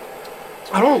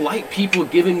 I don't like people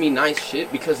giving me nice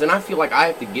shit because then I feel like I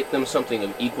have to get them something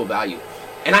of equal value.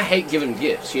 And I hate giving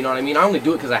gifts, you know what I mean? I only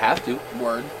do it because I have to.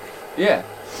 Word. Yeah.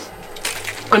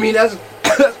 I mean, that's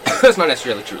not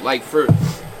necessarily true. Like,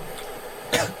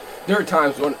 there are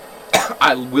times when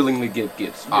I willingly give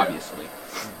gifts, obviously.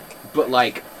 But,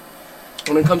 like,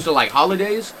 when it comes to, like,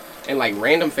 holidays and, like,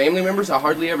 random family members I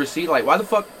hardly ever see, like, why the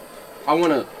fuck I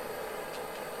want to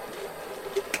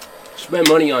spend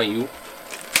money on you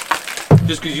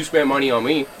just because you spend money on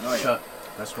me? Oh, yeah.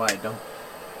 That's why I don't.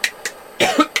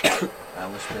 I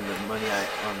only spend the money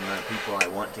on the people I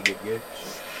want to get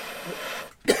gifts.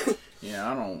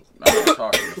 Yeah, I don't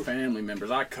talk to the family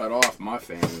members. I cut off my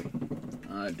family.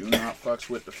 I do not fucks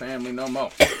with the family no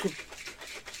more.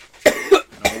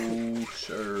 No,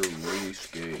 sir,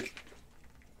 risky.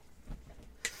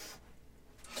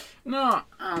 No,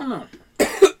 I don't know.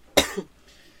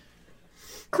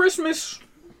 Christmas,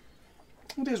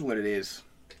 it is what it is.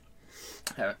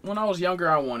 When I was younger,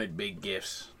 I wanted big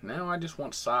gifts. Now I just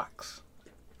want socks,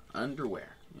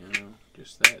 underwear,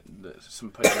 just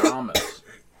some pajamas.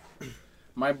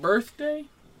 My birthday,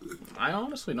 I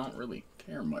honestly don't really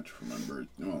care much for my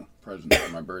presents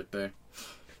for my birthday.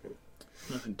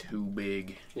 Nothing too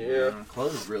big. Yeah.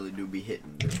 Clothes really do be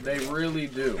hitting. They really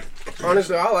do.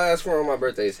 Honestly, all I ask for on my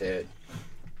birthday is head.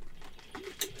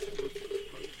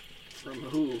 From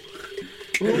who?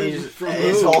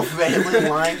 His whole family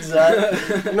lines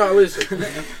up. No, listen.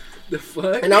 The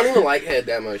fuck? And I don't even like head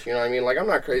that much, you know what I mean? Like, I'm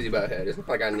not crazy about head. It's not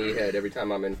like I need head every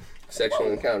time I'm in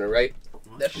sexual encounter, right?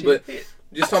 That shit But hit.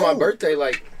 just on my birthday,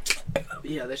 like,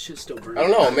 Yeah, that shit still burns. I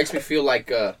don't know. It makes me feel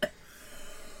like,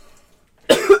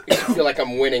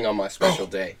 I'm winning on my special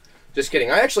day. Just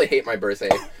kidding. I actually hate my birthday,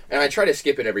 and I try to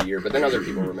skip it every year, but then other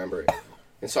people remember it.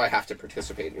 And so I have to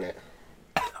participate in it.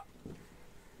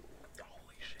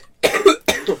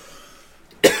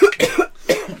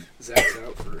 Zach's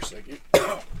out for a second.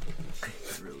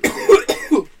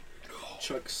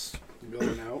 Chuck's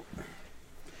going out.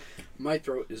 My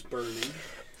throat is burning.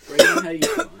 Brayden, how you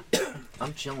feeling?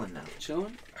 I'm chilling now.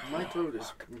 Chilling? My throat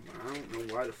is... I don't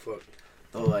know why the fuck.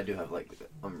 Oh, I do have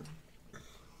I'm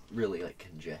really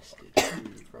congested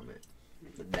from it.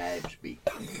 The dabs beat.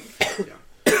 Yeah.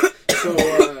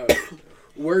 So,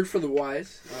 word for the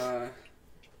wise.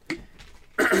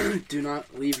 Do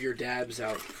not leave your dabs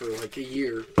out for a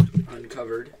year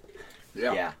uncovered.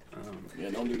 Yeah.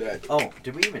 Yeah, don't do that. Oh,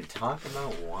 did we even talk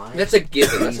about why? That's a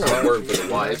given. That's not a word for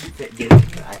the wise.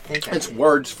 I think It's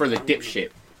words for the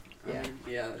dipshit. Yeah.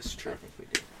 Yeah, that's true. I think we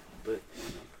did.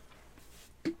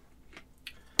 But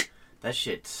That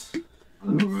shit's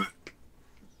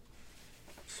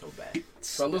so bad.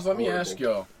 Fellas, let me ask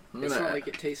y'all. It's not like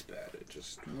it tastes bad.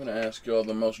 I'm going to ask y'all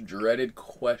the most dreaded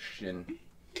question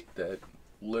that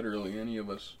literally any of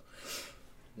us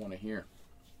want to hear.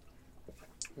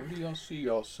 Where do y'all see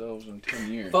yourselves in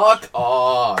 10 years? Fuck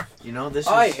off.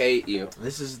 I hate you.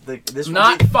 This is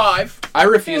Not 5. I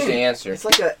refuse to answer. It's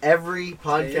like every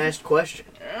podcast question.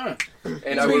 Yeah.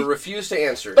 And I will refuse to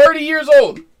answer. 30 years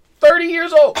old. 30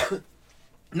 years old.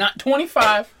 Not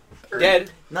 25.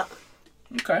 Dead. No.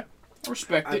 Okay.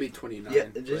 Respect I'd it. be 29. Yeah,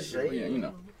 just Well, say.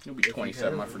 yeah, you'll be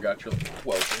 27. I forgot you're 12.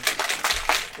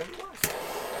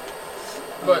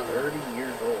 But 30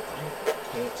 years old. I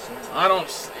can't see. I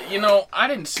don't, I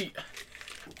didn't see.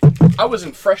 I was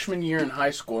in freshman year in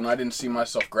high school and I didn't see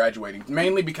myself graduating.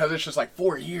 Mainly because it's just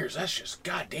 4 years. That's just,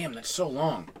 goddamn, that's so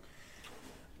long.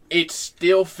 It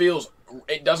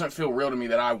doesn't feel real to me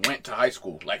that I went to high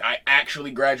school. I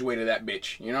actually graduated that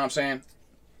bitch. You know what I'm saying?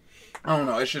 I don't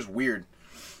know. It's just weird.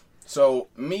 So,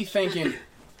 me thinking,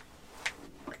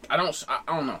 I don't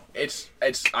know.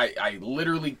 I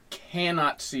literally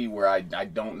cannot see where I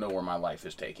don't know where my life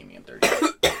is taking me in 30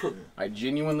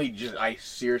 years. I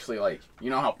seriously,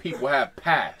 how people have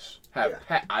pasts.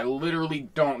 I literally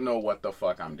don't know what the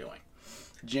fuck I'm doing.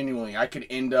 Genuinely, I could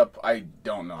end up, I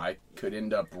don't know. I could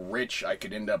end up rich. I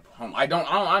could end up home. I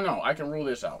know. I can rule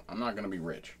this out. I'm not going to be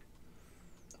rich.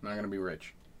 I'm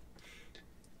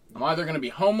either going to be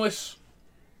homeless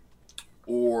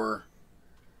or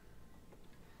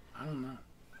I don't know.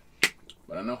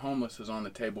 But I know homeless is on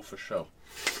the table for sure.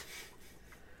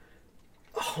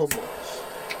 Homeless.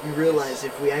 you realize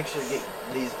if we actually get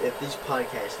if these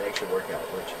podcasts actually work out,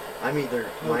 which I'm either,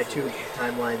 my two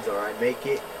timelines are I make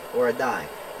it or I die.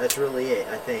 That's really it,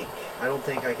 I think. I don't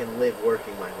think I can live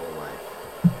working my whole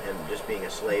life and just being a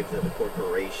slave to the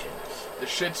corporations. The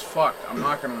shit's fucked. I'm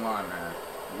not gonna lie, man.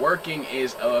 Working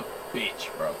is a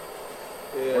bitch, bro.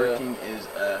 Yeah. Working is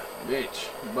a bitch.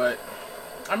 But,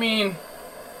 I mean,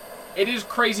 it is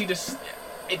crazy to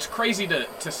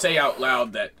say out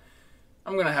loud that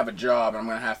I'm gonna have a job and I'm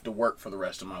gonna have to work for the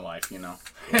rest of my life, you know?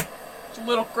 It's a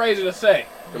little crazy to say.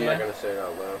 I'm not gonna say it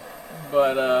out loud.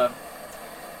 But,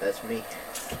 That's me.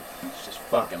 it's just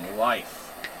fucking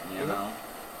life, you know?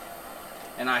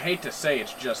 And I hate to say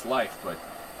it's just life, but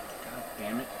god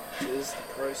damn it. It is the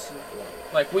price of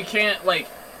life. Like, we can't, like,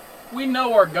 we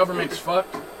know our government's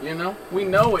fucked, you know? We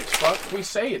know it's fucked. We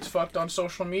say it's fucked on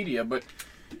social media, but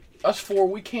us four,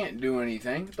 we can't do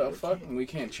anything. The fuck? We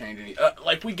can't change any.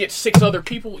 Like, we get 6 other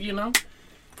people, you know?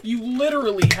 You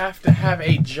literally have to have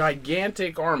a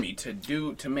gigantic army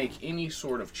to make any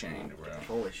sort of change, bro.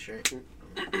 Holy shit.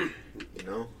 You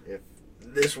know, if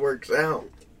this works out,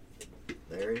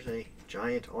 there is a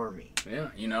giant army. Yeah,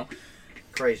 you know?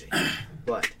 Crazy.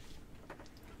 But,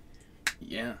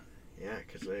 Yeah. yeah,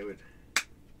 because they would...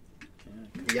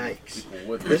 Yikes. People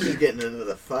would. This is getting into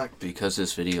the fuck. Because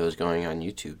this video is going on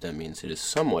YouTube, that means it is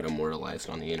somewhat immortalized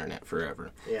on the internet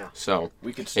forever. Yeah. So,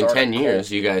 We could in start 10 a years,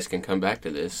 cult. you guys can come back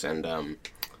to this, and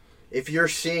If you're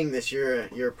seeing this,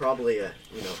 you're probably a,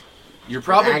 you know, you're an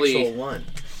probably... actual one.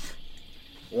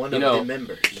 One You of know, the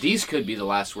members. These could be the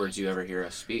last words you ever hear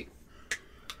us speak.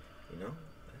 You know?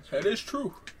 That is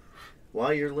true.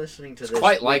 While you're listening to It's this,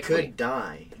 quite we likely. could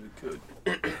die. We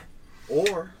could.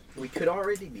 Or we could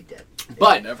already be dead.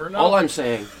 But never know. all I'm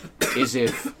saying is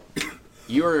if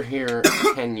you're here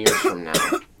 10 years from now,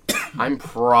 I'm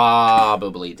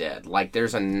probably dead. Like,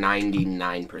 there's a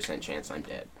 99% chance I'm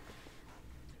dead.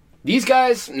 These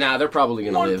guys, they're probably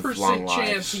going to live long 1% lives.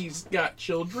 chance he's got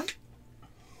children.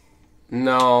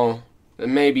 No,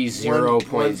 maybe 1%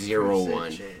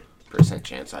 0.01%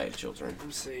 chance I have children.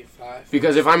 I'm saying 5.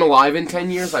 Because if I'm alive in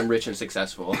 10 years, I'm rich and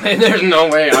successful. And there's no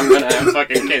way I'm going to have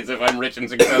fucking kids if I'm rich and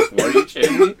successful. Are you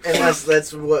kidding me? Unless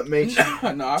that's what makes you...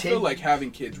 No, I feel 10 like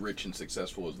having kids rich and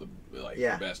successful is the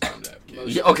Yeah. best time to have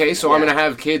kids. Yeah, okay, so I'm going to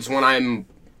have kids when I'm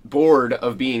bored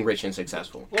of being rich and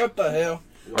successful. What the hell?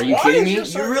 Are you Why kidding is me? your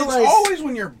son- You realize- it's always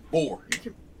when you're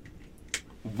bored.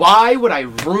 Why would I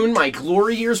ruin my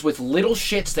glory years with little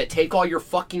shits that take all your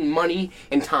fucking money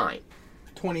and time?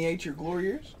 28 your glory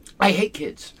years? I hate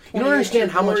kids. You don't 28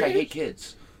 understand how much I glory hate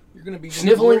kids. You're gonna be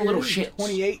Sniveling glory little years? shits.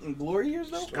 28 in glory years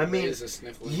though? I mean, Is a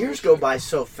sniffling years little go by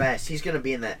so fast. He's going to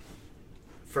be in that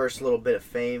first little bit of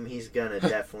fame. He's going to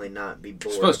definitely not be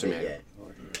bored Supposed of to, it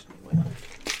man. yet.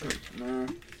 No.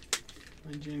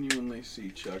 I genuinely see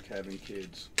Chuck having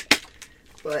kids.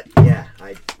 But, yeah,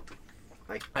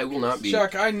 I will not be.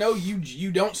 Chuck, I know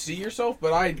you don't see yourself,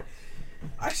 but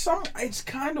it's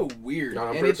kind of weird, Not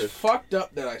on and it's purpose. fucked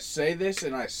up that I say this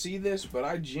and I see this, but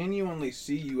I genuinely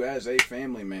see you as a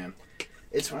family man.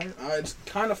 it's It's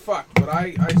kind of fucked, but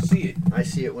I see it. I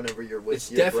see it whenever you're with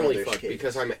It's your definitely brother's fucked kids.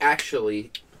 because I'm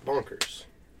actually bonkers.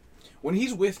 When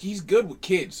he's good with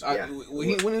kids. Yeah.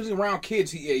 When he's around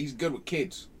kids, he's good with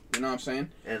kids. You know what I'm saying?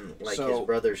 And like So- his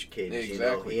brother's kids, you know,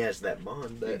 Exactly. he has that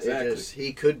bond. That Exactly.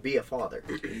 he could be a father.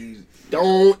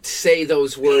 Don't say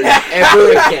those words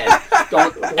ever again.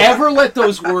 Don't ever let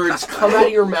those words come out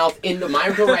of your mouth into my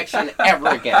direction ever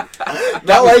again.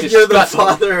 Not was like you're the disgusting.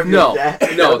 father of No, your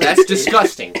dad. no, that's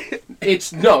disgusting.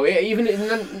 It's no, even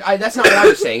that's not what I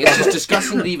was saying. It's just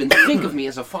disgusting to even think of me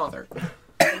as a father.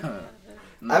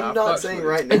 I'm not saying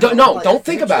right now. And don't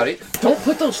think about it. Don't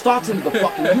put those thoughts into the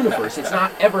fucking universe. It's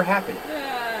not ever happening.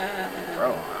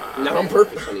 Bro. Not on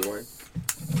purpose anymore.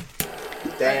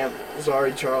 Damn,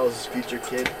 sorry, Charles' future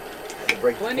kid. Had to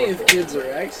break the Plenty of fourth kids are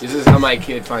accidents. This is how my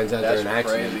kid finds out That's they're an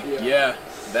accident. crazy. Yeah,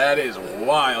 that is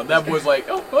wild. That boy's like,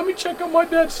 oh, let me check out my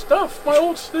dad's stuff. My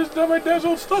dad's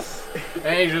old stuff.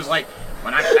 And he's just like,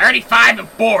 when I'm 35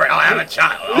 and bored, I'll have a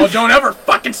child. Oh, don't ever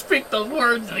fucking speak those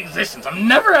words in existence. I'm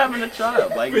never having a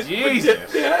child. Like,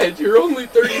 Jesus. Dad, you're only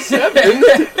 37.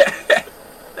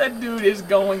 That dude is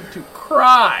going to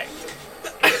cry.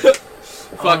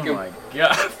 Fuck Oh him. my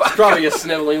god. Probably a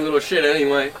sniveling little shit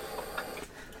anyway.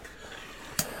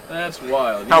 That's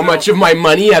wild. How much of my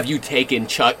money have you taken,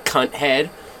 Chuck Cunthead?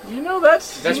 You know,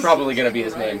 that's Probably gonna be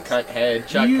his name. Cunthead,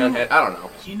 Chuck You- Cunthead. I don't know.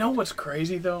 You know what's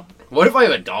crazy, though? What if I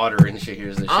have a daughter and she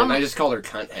hears this shit and I just call her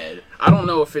Cunthead? I don't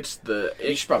know if it's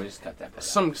You should probably just cut that part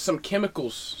out. some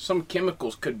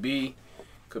chemicals could be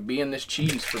in this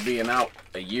cheese for being out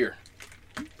a year,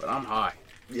 but I'm high.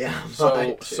 Yeah.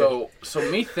 So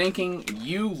me thinking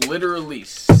you literally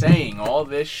saying all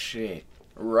this shit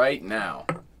right now.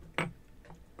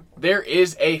 There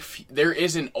is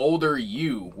an older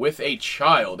you with a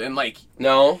child, and like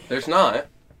No, there's not.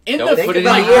 Don't put it in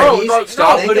the air.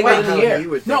 Stop putting it in the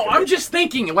air. No, I'm just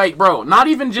thinking, like, bro, not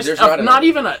even just not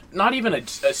even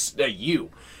a you,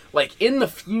 like in the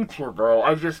future, bro.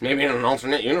 I just maybe in an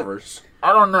alternate universe.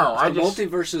 I don't know. The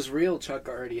multiverse is real. Chuck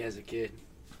already has a kid.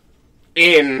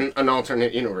 In an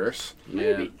alternate universe,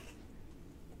 Maybe.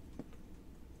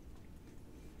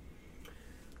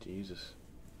 Jesus,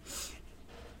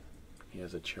 he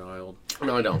has a child.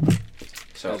 No, I don't.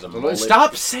 So Has a mullet.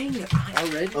 stop saying it.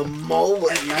 Already? A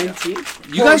mullet. At 19?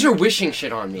 You guys are wishing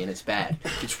shit on me, and it's bad.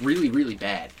 It's really, really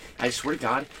bad. I swear to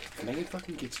God, if Megan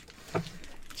fucking gets...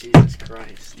 Jesus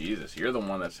Christ. Jesus, you're the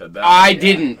one that said that. I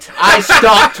didn't. I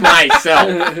stopped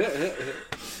myself.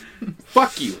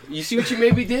 Fuck you. You see what you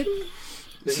maybe did?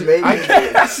 Maybe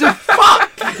I said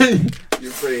fuck.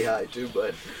 you're pretty high too,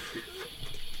 bud.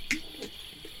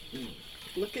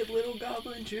 Look at Little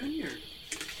Goblin Jr.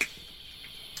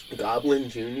 Goblin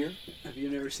Jr.? Have you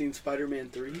never seen Spider-Man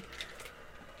 3?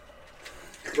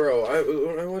 Bro,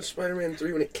 I watched Spider-Man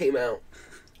 3 when it came out.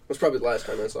 That was probably the last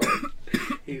time I saw it.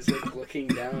 He's like looking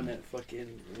down at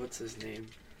fucking, what's his name?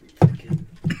 Fucking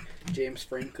James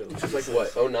Franco. It's like,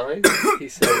 what, 09?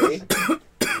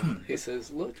 He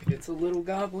says, look, it's a Little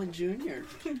Goblin Jr.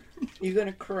 You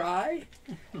gonna cry?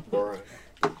 Bro.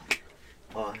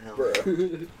 Oh, hell. Bro.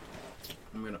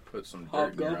 I'm gonna put some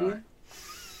dirt in your eye. Hobgoblin?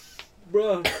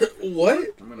 Bruh, What?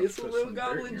 I'm gonna it's a put Little some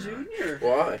dirt Goblin in your eye. Jr.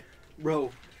 Why?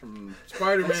 Bro, From I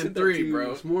Spider-Man said that 3, to you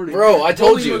bro. this morning. Bro, I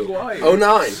told Tobey you. Maguire.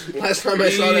 09. Last time I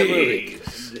saw that movie.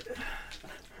 Jeez.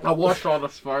 I watched all the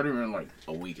Spider-Man like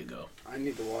a week ago. I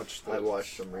need to watch I the...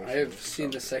 watched some I recently. have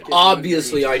seen the second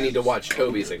Obviously, one. I need to watch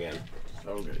Toby's again.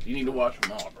 So good. You need to watch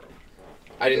them all, bro.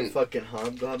 I The didn't... fucking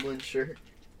Hobgoblin shirt.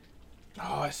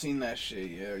 Oh, I seen that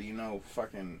shit. Yeah, you know,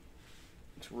 fucking.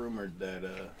 It's rumored that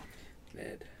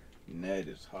Ned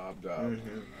is Hobgoblin.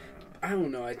 Mm-hmm. I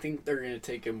don't know. I think they're gonna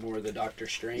take him more the Doctor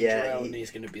Strange Yeah, route, and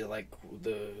he's gonna be like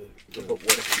the But what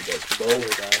if he does other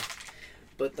both? guy.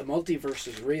 But the multiverse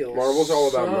is real. Marvel's all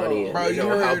about so- money. And Bro, you you know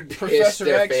how heard pissed Professor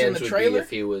their X in fans the would trailer? be if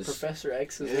he was... Professor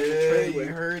X is in Yeah, the you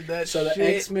trailer. heard that So shit.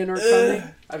 the X-Men are coming.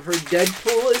 I've heard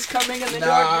Deadpool is coming in the Nah,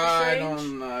 Doctor I Strange.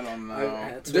 don't know.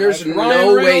 That's what There's I've heard. Ryan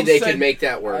no way Reynolds they said- could make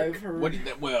that work. I've heard.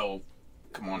 What? Well,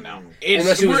 come on now.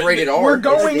 Unless it was rated R. We're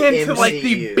going It's the into like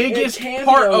the MCU. biggest A cameo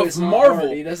part of is not Marvel.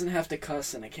 hard. He doesn't have to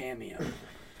cuss in a cameo.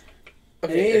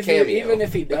 Okay, a If cameo. even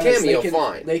if he does, a cameo, they can,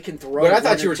 fine. They can throw. But I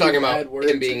thought one you or were talking two about bad words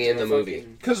him being into in the the movie.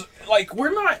 fucking- Because like we're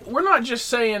not just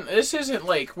saying this isn't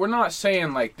like we're not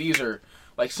saying like these are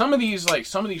like some of these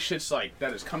shits like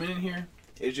that is coming in here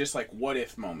is just like what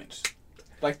if moments.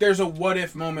 Like there's a what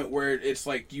if moment where it's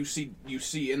like you see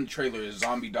in the trailer is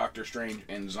zombie Doctor Strange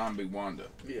and zombie Wanda.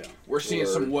 Yeah. We're seeing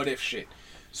Word. some what if shit.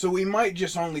 So we might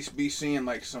just only be seeing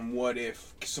like some what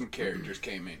if some characters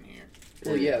came in here.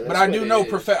 Well, yeah. But that's I what do it know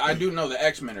is. I do know the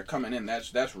X-Men are coming in. That's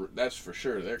for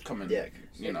sure. They're coming. Yeah.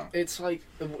 You know. It's like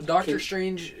Doctor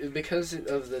Strange, because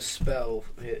of the spell,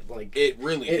 It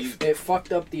really. it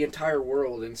fucked up the entire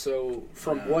world, and so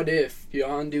from Yeah. What If,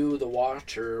 Yondu the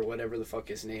Watcher, or whatever the fuck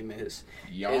his name is.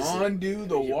 Yondu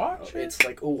the Watcher? It's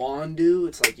like Uwandu.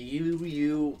 It's like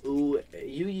Uada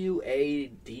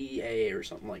or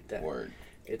something like that. Word.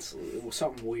 It's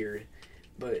something weird.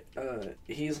 But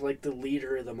he's like the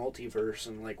leader of the multiverse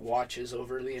and like watches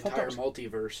over the entire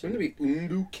multiverse. Wouldn't And it be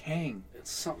Undu? Kang. it's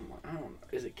something, I don't know.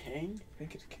 Is it Kang? I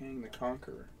think it's Kang the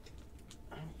Conqueror.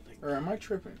 I don't think. Or am I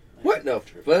tripping? What? No.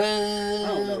 I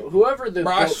don't know. Whoever the.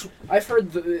 Bro, I I've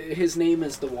heard his name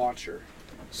is the Watcher.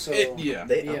 So yeah.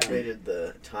 They Yeah. updated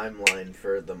the timeline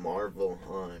for the Marvel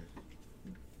on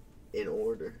in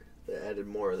order. They added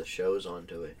more of the shows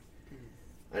onto it.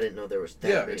 I didn't know there was that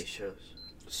Yeah, many shows.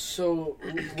 So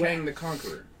Kang the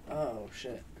Conqueror. Oh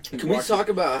shit. Can we talk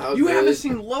about how You good, haven't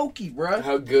seen Loki, bruh.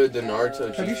 how good the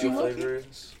Naruto Have you G seen Fuel Loki? flavor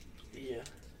is? Yeah.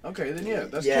 Okay, then yeah,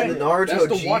 that's Yeah, Kang. the Naruto That's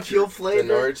the G Watcher. Fuel The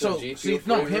flavor. Naruto So G see, Fuel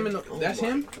no, flavor? him and Oh that's my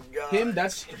him. God. Him.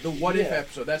 That's the What If Yeah.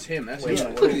 episode. That's him. That's Wait,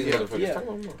 him. Look at these Yeah. motherfuckers. Yeah. Come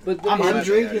on. But I'm the- glad I'm they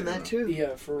drinking added that him. too.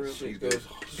 yeah, for real. She But- goes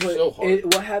But so hard.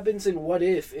 what happens in What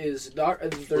If is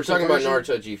there's We're a talking about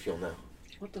version- Naruto G Fuel now.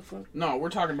 What the fuck? No, we're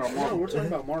talking about No, Marvel. we're talking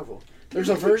about Marvel. There's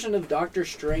a version of Doctor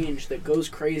Strange that goes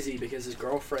crazy because his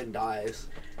girlfriend dies,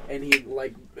 and he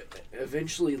like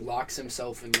eventually locks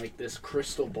himself in like this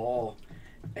crystal ball.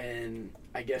 And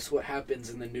I guess what happens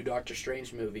in the new Doctor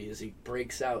Strange movie is he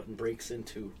breaks out and breaks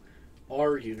into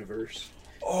our universe.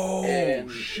 Oh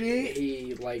And shit!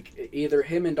 he like either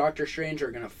him and Doctor Strange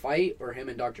are gonna fight, or him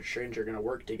and Doctor Strange are gonna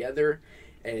work together.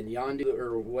 and Yondu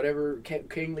or whatever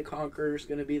King the Conqueror is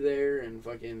gonna be there, and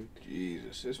fucking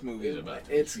Jesus, this movie is about.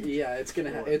 It's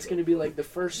gonna be like the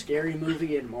first scary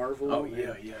movie in Marvel. Oh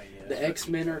yeah. The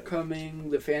X-Men are coming.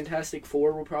 The Fantastic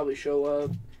Four will probably show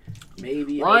up.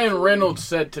 Maybe Ryan Reynolds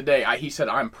said today. He said,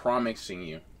 "I'm promising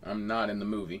you, I'm not in the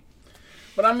movie."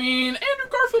 But I mean, Andrew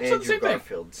Garfield said the same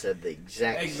Garfield said the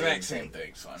exact same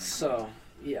thing. So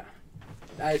yeah,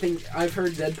 I think I've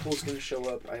heard Deadpool's gonna show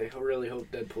up. I really hope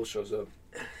Deadpool shows up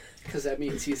because that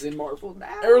means he's in Marvel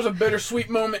now. There was a bittersweet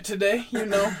moment today. You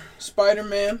know,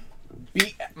 Spider-Man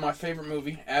beat my favorite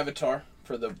movie, Avatar,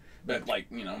 for the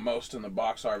most in the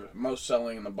box office, most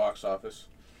selling in the box office.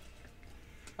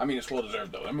 I mean, it's well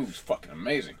deserved though. That movie's fucking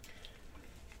amazing.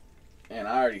 And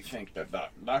I already think that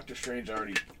Doctor Strange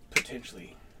already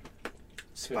potentially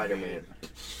Spider-Man.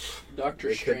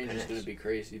 Doctor Strange is gonna be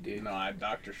crazy, dude. No,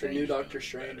 Doctor Strange. The new Doctor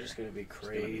Strange is gonna be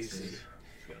crazy. It's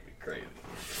gonna be crazy.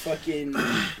 Fucking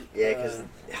Yeah, because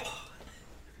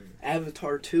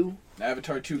Avatar 2.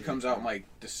 Avatar 2 comes out in like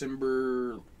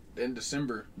December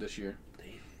this year. Damn.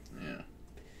 Yeah.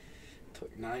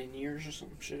 Took 9 years or some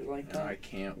shit like that. I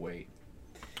can't wait.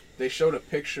 They showed a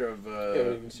picture of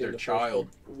their child.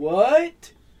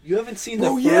 What? You haven't seen the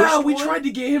first one? We tried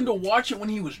to get him to watch it when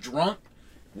he was drunk.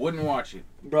 Wouldn't watch it.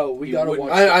 Bro, we gotta watch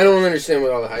it. I don't understand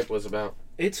what all the hype was about.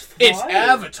 It's fire. It's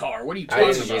Avatar. What are you I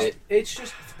talking didn't about? get it. It's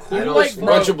just cool. I know like, a bro,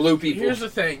 bunch of blue people. Here's the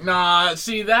thing. Nah,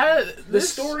 see that The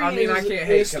story I mean, I is- can't the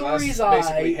hate because I story's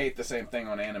basically aight. hate the same thing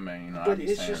on anime. You know, But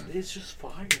it's just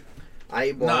fire.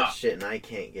 I watched it and I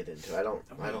can't get into it. I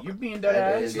don't. You're being dead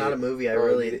ass. It's not a movie I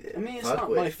really I mean, it's fuck not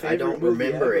with. my favorite I don't movie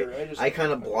remember ever. it. just- I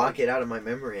kind of block it out of my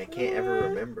memory. I can't ever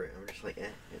remember it. I'm just like,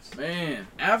 it's Man,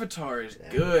 Avatar is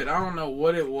good. I don't know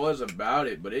what it was about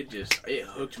it, but it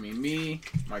hooked me. Me,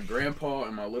 my grandpa,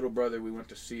 and my little brother, we went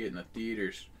to see it in the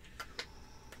theaters.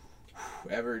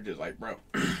 Just like, bro,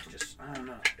 I don't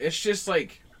know. It's just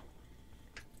like,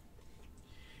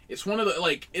 it's one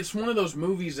of those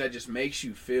movies that just makes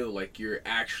you feel like you're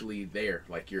actually there,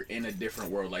 like you're in a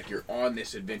different world, like you're on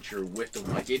this adventure with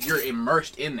them, you're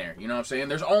immersed in there. You know what I'm saying?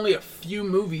 There's only a few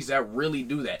movies that really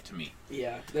do that to me.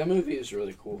 Yeah, that movie is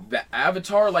really cool. The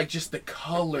Avatar, just the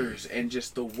colors and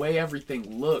just the way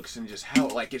everything looks and just how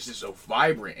it's just so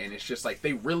vibrant, and it's just like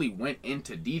they really went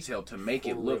into detail to make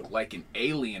it look like an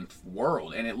alien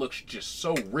world, and it looks just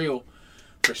so real.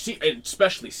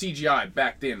 Especially CGI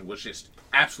back then was just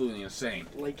absolutely insane.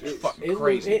 It's fucking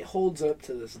crazy. It holds up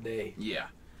to this day. Yeah,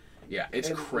 it's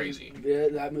crazy.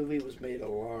 That movie was made a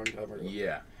long time ago.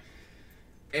 Yeah,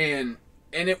 and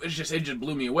it just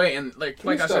blew me away. And like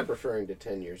I said, referring to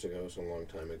 10 years ago. It's a long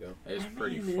time ago. It's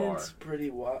pretty far. It's pretty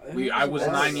wild. I was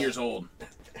 9 years old.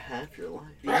 half your life.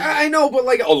 I know, but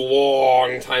a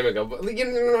long time ago. But you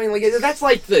know what I mean? That's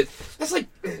like a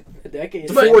decade.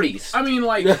 the 40s. I mean,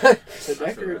 It's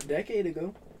a decade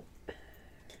ago.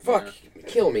 Fuck,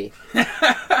 kill me.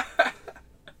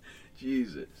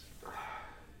 Jesus.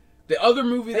 The other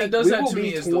movie that does that to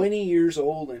me is 20 years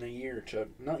old in a year, Chuck.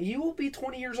 No, you will be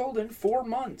 20 years old in 4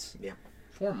 months. Yeah.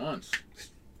 4 months.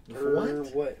 Or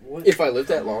what? If I live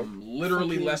that long.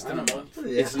 Literally less than a month.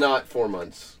 Yeah. It's not 4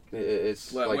 months.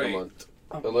 It's Wait. a month.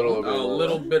 A little over A a month.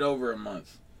 little bit over a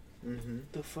month. Mm-hmm.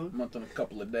 The fuck? A month and a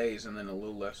couple of days, and then a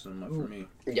little less than a month for me.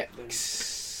 Yeah.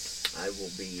 I will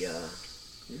be.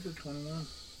 You're 21.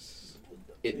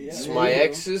 It's Yeah. my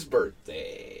ex's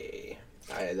birthday.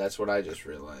 That's what I just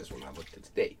realized when I looked at the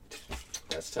date.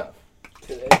 That's tough.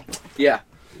 Today. Yeah.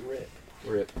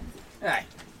 Rip. Hey.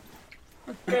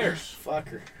 Who cares? Fuck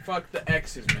her. Fuck the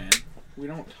exes, man. We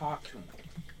don't talk to them.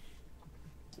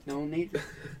 No need.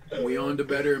 We on to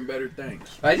better and better things.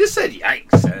 I just said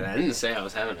yikes. I didn't say I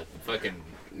was having a fucking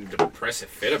depressive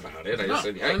fit about it. I just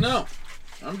said yikes. I know.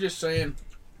 I'm just saying,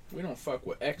 we don't fuck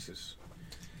with exes.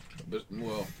 But,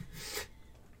 well,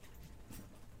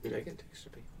 Megan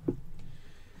texted me.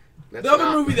 the other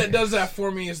movie that does that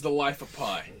for me is The Life of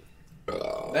Pi.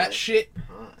 That shit.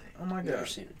 Hi. Oh my Never god.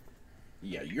 seen it.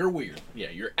 Yeah, you're weird. Yeah,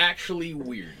 you're actually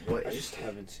weird. What I is just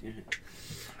haven't seen it.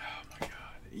 Oh my god.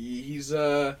 He's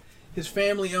his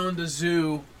family owned a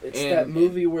zoo. It's and that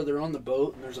movie where they're on the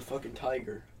boat and there's a fucking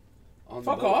tiger on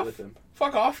Fuck the boat off. with him.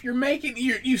 Fuck off.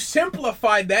 You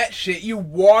simplified that shit. You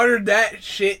watered that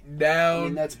shit I down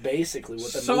mean, that's basically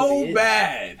what the so movie is.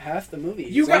 bad. Half the movie. You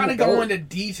He's on gotta the go boat. into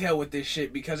detail with this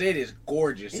shit because it is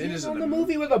gorgeous. And It he's is on an the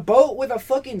movie with a boat with a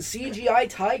fucking CGI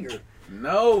tiger.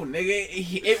 No, nigga,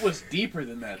 it was deeper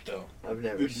than that though. I've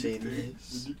never seen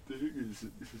this. The thing is,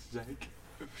 Zach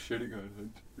shitting on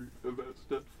Hunter about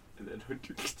stuff, and then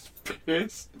Hunter gets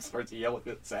pissed and starts yelling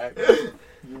at Zach.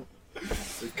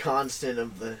 The constant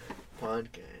of the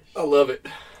podcast. I love it.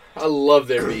 I love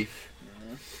their beef.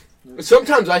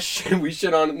 Sometimes we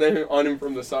shit on him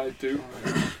from the side too,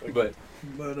 but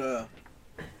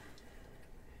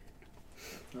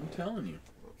I'm telling you.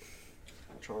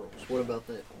 Charles, what about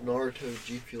that Naruto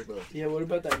G Fuel though? Yeah, what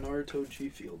about that Naruto G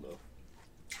Fuel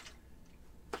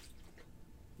though?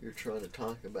 You're trying to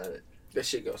talk about it. that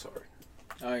shit goes hard.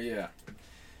 Oh yeah.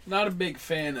 Not a big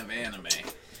fan of anime.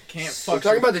 Can't We're fuck.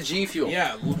 talking about the G Fuel.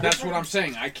 Yeah, that's what I'm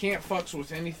saying. I can't fucks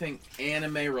with anything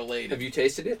anime related. Have you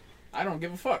tasted it? I don't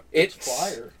give a fuck. It's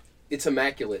Fire. It's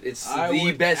immaculate. It's I the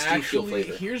would best G actually, Fuel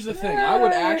flavor. Here's the thing. I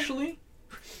would actually.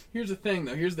 Here's the thing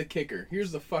though. Here's the kicker.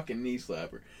 Here's the fucking knee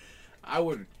slapper. I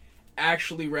would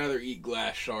actually rather eat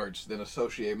glass shards than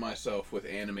associate myself with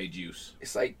anime juice.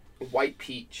 It's like white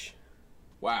peach.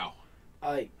 Wow.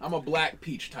 I'm a black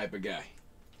peach type of guy.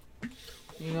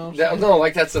 You know what I'm saying? No,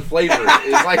 like that's the flavor.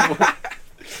 It's like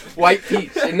white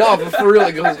peach. No, but for real,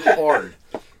 it goes hard.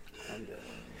 I'm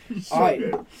dead.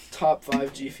 Alright, top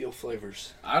 5 G Fuel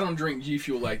flavors. I don't drink G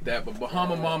Fuel like that, but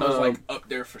Bahama Mama's like up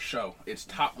there for show. It's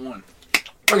top 1.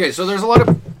 Okay, so there's a lot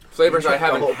of flavors I The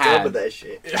haven't whole tub of had. that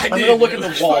shit. I'm gonna look at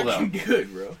the wall,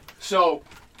 Good, bro. So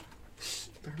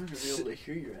They're not gonna be able to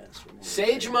hear your answer.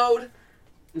 Sage Mode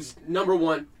is number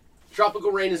 1.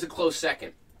 Tropical Rain is a close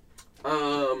second.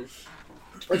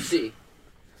 Let's see.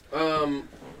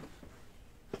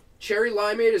 Cherry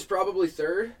Limeade is probably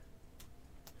 3rd.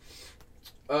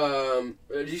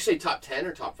 Did you say top 10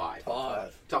 or top 5?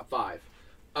 5. Top 5.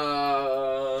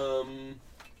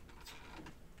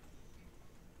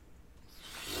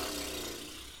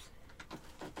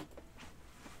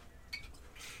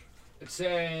 Let's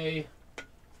say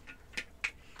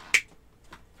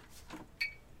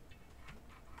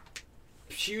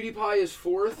PewDiePie is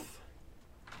 4th.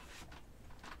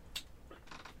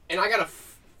 And I got a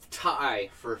tie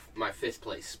for my 5th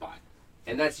place spot.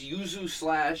 And that's Yuzu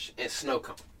Slash and Snow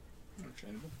Cone.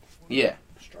 Yeah.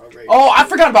 Strawberry. Oh, I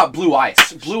forgot about Blue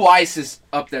Ice. Blue Ice is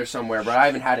up there somewhere, but I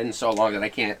haven't had it in so long that I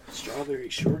can't. Strawberry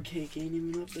shortcake ain't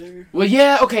even up there. Well,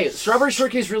 yeah, okay. Strawberry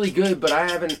shortcake is really good, but I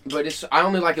haven't. But I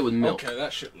only like it with milk. Okay,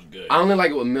 that shit was good. I only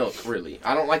like it with milk, really.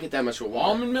 I don't like it that much with water.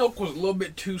 Almond milk was a little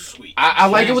bit too sweet. I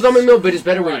like it with almond milk, but it's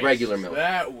better with Christ, regular milk.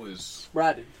 That was...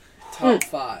 Brandon, top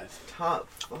 5. Top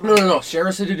 5. No.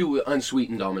 Sarah said to do with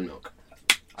unsweetened almond milk.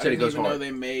 I Said it didn't goes even know hard.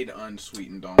 they made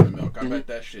unsweetened almond milk. I bet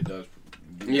that shit does...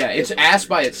 Yeah, it's ass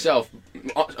by itself,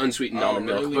 unsweetened Oh, almond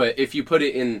milk. really? But if you put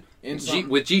it in something?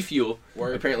 with G Fuel,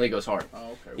 Word. apparently it goes hard.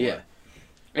 Oh, okay. Yeah. Well,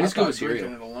 And it's I good thought with cereal.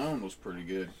 drinking it alone was pretty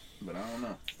good, but I don't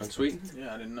know. Unsweetened?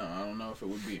 Yeah, I didn't know. I don't know if it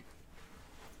would be.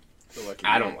 Feel like it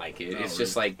I would. don't like it. No, It's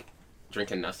just really. like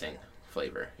drinking nothing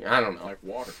flavor. I don't know. Like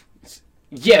water.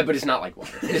 Yeah, but it's not like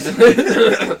water.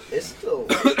 It's still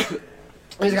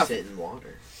It's got- decent in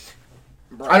water.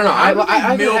 Bro, I don't know. I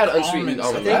haven't milk had unsweetened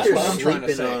almonds, almond I though. think you're That's what I'm trying to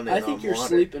sleeping say. on it. I think you're water.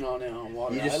 sleeping on it on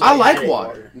water. You just I like added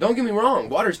water. Don't get me wrong.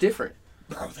 Water's different.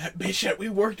 Bro, that bitch that we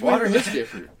worked Water with. is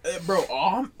different. Bro,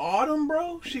 Autumn,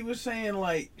 bro, she was saying,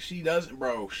 like, she doesn't,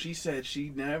 bro. She said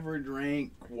she never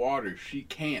drank water. She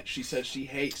can't. She said she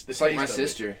hates the It's taste like my of it.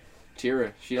 sister,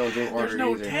 Tira. She don't drink water There's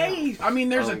no either. taste. I mean,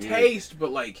 there's I a don't get it. taste,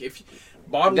 but, like, if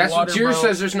bottled That's water, what Tira bro,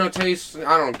 says. There's no taste.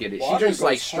 I don't get it. She Water drinks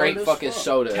like goes straight hard as fucking fuck.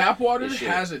 soda. tap water and shit.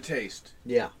 has a taste.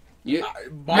 Yeah. You,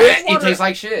 Bottled it water, tastes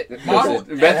like shit. Bottled-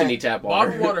 Bethany tap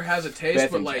water. bottled water has a taste,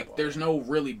 Bethany but, tap like, water. there's no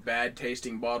really bad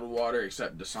tasting bottled water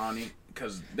except Dasani,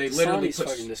 because they literally Dasani's put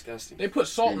fucking disgusting. they put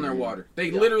salt in their water.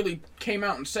 They literally came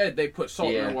out and said they put salt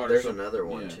in Yeah, their water. There's so another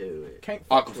one yeah. too. Can't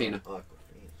fuck with Aquafina. Aquafina.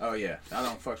 Oh yeah, I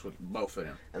don't fucks with both of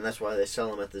them. And that's why they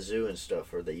sell them at the zoo and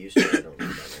stuff, or they used to. I don't know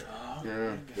about now.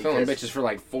 Yeah. Because- Selling bitches for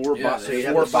like $4, Yeah, so you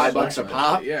have $4 or to $5 buy bucks a one.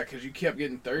 pop. Yeah, because you kept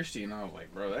getting thirsty, and I was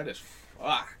like, bro, that is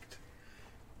fucked.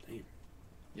 Damn.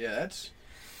 Yeah,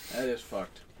 that is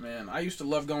fucked, man. I used to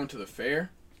love going to the fair.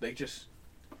 They just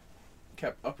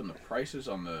kept upping the prices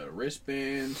on the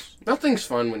wristbands. Nothing's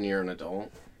fun when you're an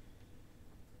adult.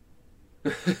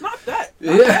 Not that.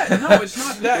 Yeah. No, it's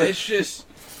not that. It's just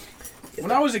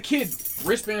when I was a kid,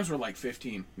 wristbands were like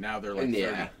 15. Now they're like 30.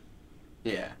 Yeah.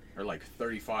 Yeah. Or like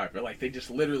 35. They're like they just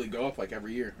literally go up like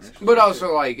every year. It's just But like-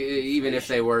 also, like, even if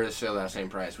they were to sell that same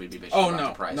price, we'd be bitching oh about no,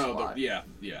 the price a no, lot. yeah,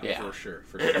 Yeah. for sure,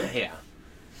 for sure. Yeah.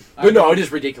 I But no, go- it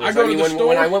is ridiculous. I go to mean, the when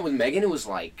store- I went with Megan, it was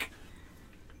like,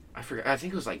 I forgot. I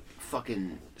think it was like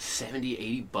fucking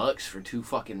 $70, $80 for 2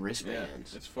 fucking Yeah,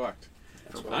 wristbands. it's fucked.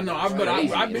 That's what I know, I'm but I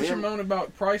crazy, bitch man. and moan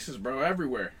about prices, bro,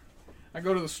 everywhere. I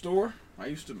go to the store. I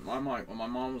used to. My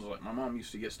mom was like, my mom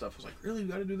used to get stuff. I was like, really, we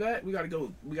got to do that? We got to go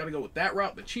with that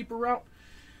route, the cheaper route.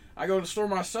 I go to the store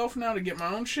myself now to get my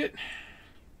own shit.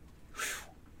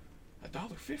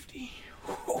 $1.50.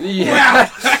 Yeah.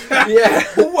 Yeah.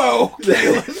 Whoa.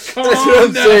 That's Calm what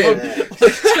I'm down. saying.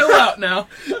 Chill out now.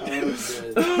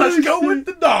 Oh, Let's go with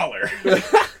the dollar.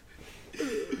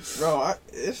 Bro,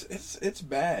 it's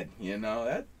bad. You know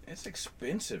that it's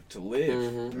expensive to live.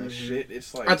 Mhm. That shit.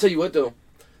 It's like I'll tell you what though,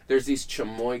 there's these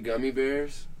chamoy gummy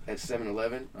bears at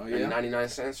 7-Eleven. Oh, yeah? And 99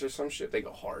 cents or some shit. They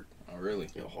go hard. oh really?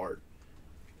 They go hard.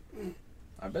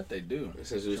 I bet they do.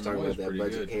 Since we was talking Chamoy's about that pretty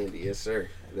budget good. candy, yes sir.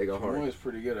 They go hard. Chamoy is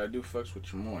pretty good. I do fucks with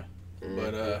chamoy.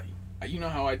 Mhm. But you know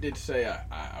how I did say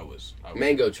I was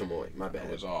Mango chamoy. My I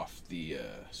bad. was off the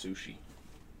sushi.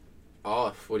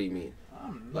 Off. What do you mean?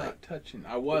 I'm Like- not touching.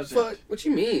 I wasn't. Fuck. What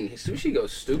you mean? Sushi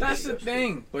goes stupid. That's the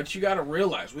thing. But you got to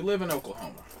realize we live in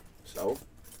Oklahoma. So,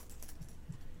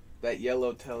 That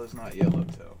yellowtail is not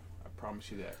yellowtail. I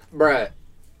promise you that. bruh.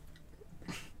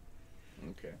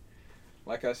 Okay.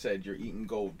 Like I said, you're eating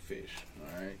goldfish.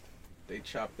 All right. They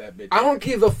chop that bitch. I don't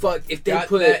give a fuck if they Got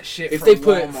put that shit if from they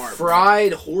put Walmart, bro.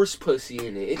 fried horse pussy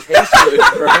in it. It tastes good,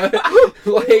 bruh.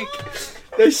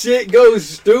 Like that shit goes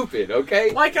stupid.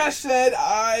 Okay. Like I said,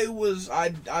 I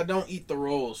don't eat the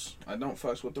rolls. I don't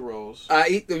fucks with the rolls. I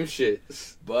eat them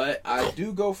shits. But I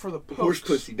do go for the pokes. Horse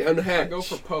pussy down the hatch. I go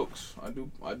for pokes. I do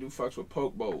fucks with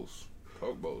poke bowls.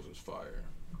 Poke bowls is fire.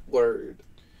 Word.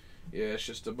 Yeah, it's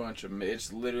just a bunch of.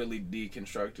 It's literally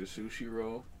deconstructed sushi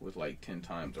roll with like 10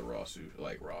 times the raw sushi,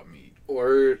 like raw meat.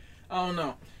 Word. I don't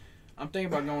know. I'm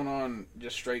thinking about going on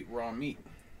just straight raw meat.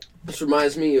 This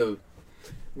reminds me of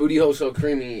Booty Hole So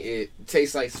Creamy. It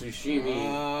tastes like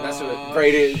sushimi. That's what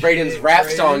Braden's rap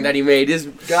Braden. song that he made.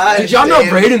 God Did y'all know damn.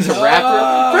 Braden's a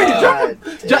rapper? Braden,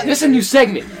 God this is a new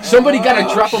segment. Somebody got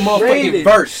to drop a motherfucking Braden.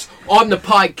 verse on the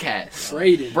podcast.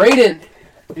 Braden, Braden,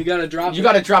 you gotta drop. you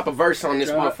got to drop a verse on this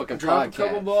drop, motherfucking drop podcast. a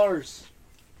couple bars.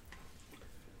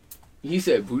 He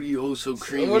said, "Booty hole so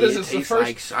creamy, What is it this? The tastes first.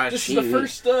 like sashimi." This is the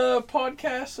first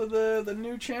podcast of the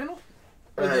new channel,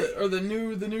 or the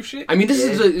new shit. I mean, this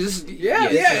Yeah. is Yeah.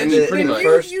 I mean, pretty Then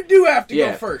much. You do have to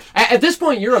Yeah. go first. At this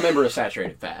point, you're a member of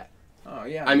Saturated Fat. Oh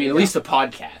yeah. I mean, at least the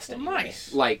podcast. Well, anyway.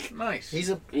 nice. Like Nice.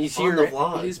 He's he's on here. the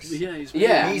vlogs. He's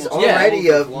Yeah. He's almost already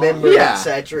all a the vlogs. member Yeah. of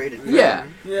Saturated. Yeah.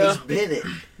 Yeah. He's been it.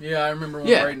 Yeah, I remember when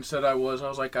Yeah. Braden said I was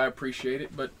like, I appreciate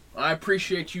it, but I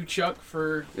appreciate you, Chuck,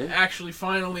 for Yeah. actually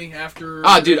finally after.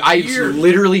 Ah, dude, I years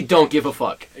literally don't give a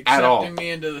fuck at all. accepting me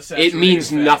into the It Saturated means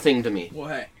Fat. nothing to me. Well,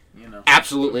 hey, you know.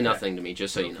 Absolutely Okay. nothing to me.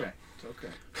 Just so you know. Okay, it's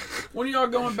okay. When are y'all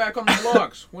going back on the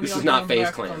vlogs? When are This y'all is not going FaZe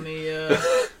back Clan. on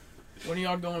the? When are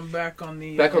y'all going back on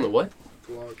the? Back on the what?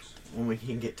 Vlogs. When we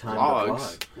can get time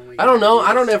Vlogs. to vlog. When we I don't get know. views.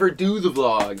 I don't ever do the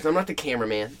vlogs. I'm not the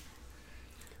cameraman.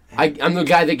 I'm the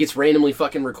guy that gets randomly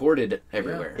fucking recorded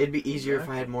everywhere. It'd be easier if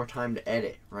I had more time to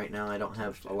edit. Right now, I don't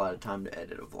have a lot of time to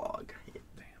edit a vlog. It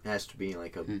has to be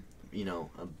like a,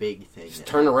 a big thing. Just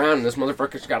turn around and this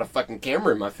motherfucker's got a fucking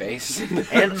camera in my face.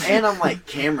 And I'm like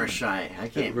camera shy. I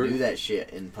can't do that shit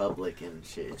in public and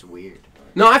shit. It's weird.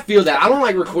 No, I feel that. I don't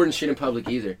like recording shit in public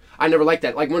either. I never liked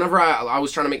that. Like, whenever I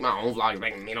was trying to make my own vlogs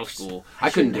back in middle school, I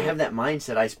couldn't do have it. that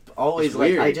mindset. I always It's like.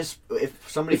 weird. I just if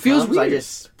somebody It feels comes, I weird.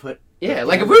 just put. Yeah, the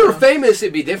like if camera we were on. famous,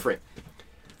 it'd be different.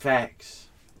 Facts.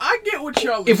 I get what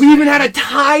y'all. If we even had a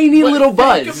tiny But little think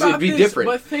buzz, about it'd be this, different.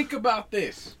 But think about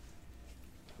this.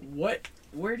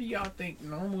 Where do y'all think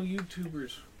normal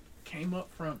YouTubers came up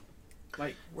from?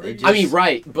 Like, where They did just- I mean,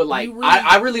 right, but like, You really-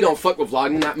 I really don't fuck with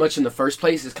vlogging that much in the first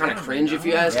place. It's kind of I don't cringe if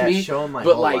you know. ask Yeah, me. show 'em my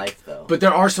but whole like, life, though. but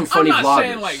there are some I'm funny not vloggers.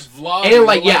 saying like vlogging, And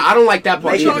like, but, yeah, I don't like that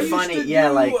part Make it y'all either. used funny, to yeah,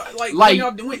 do, like- when like-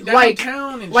 y'all went like-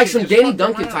 downtown and Like shit, some just Danny fucking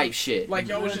Duncan around. type shit. Like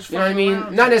y'all was just You know what I fucking mean?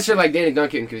 around. Not necessarily like Danny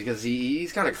Duncan because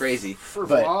he's kind of crazy. For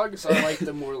But- vlogs, I like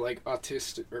the more like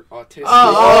autistic or autistic.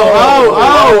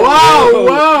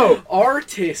 Oh,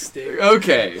 Artistic.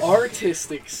 Okay.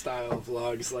 Artistic style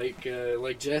vlogs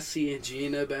like Jesse and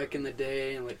Gina back in the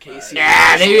day and like Casey.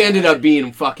 Yeah, they ended up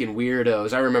being fucking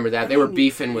weirdos. I remember that. They were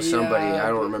beefing with somebody. Yeah, I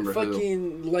don't but remember who.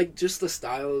 fucking like just the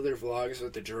style of their vlogs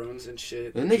with the drones and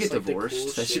shit. Didn't they get Just, like, the divorced?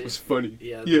 cool That shit was shit. funny.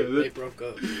 Yeah, Yeah, they broke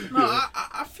up. No,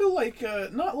 I feel like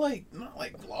not like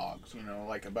vlogs, you know,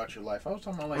 like about your life. I was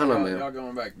talking about like I don't know, man. y'all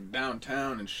going back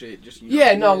downtown and shit. Just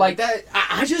Yeah, no, like that.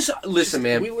 I just listen,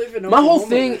 man. We live in My whole Oklahoma,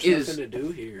 thing there's is- nothing to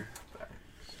do here.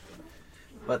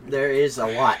 But there is a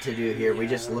lot to do here. We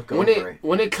just look when over it.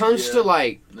 when it comes to Yeah.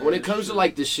 like No, when it it's comes to true.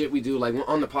 like the shit we do like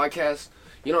on the podcast,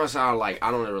 you know, it's how like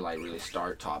I don't ever like really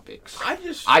start topics.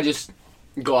 I just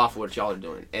go off what y'all are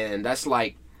doing, and that's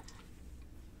like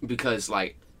because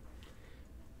like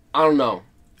I don't know.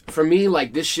 For me,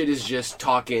 like this shit is just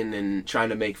talking and trying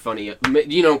to make funny,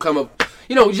 you know, come up,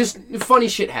 you know, just funny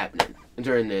shit happening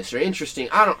during this or interesting.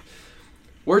 I don't.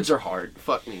 Words are hard.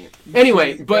 Fuck me.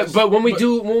 Anyway, but when we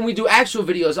do actual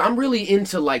videos, I'm really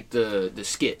into like the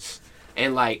skits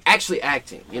and like actually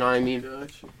acting. You know what I mean?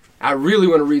 Gotcha. I really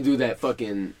want to redo that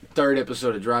fucking 3rd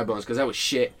episode of Dry Bones because that was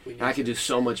shit. And I could do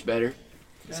so much better.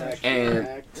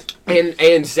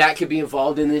 And Zach could be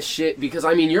involved in this shit because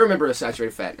I mean you're a member of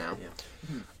Saturated Fat now. Yeah.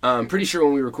 I'm pretty sure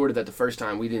when we recorded that the first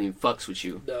time we didn't even fucks with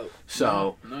you. No.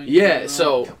 So No, yeah,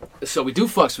 so we do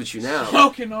fucks with you now.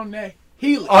 Smoking on that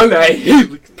Helix. On that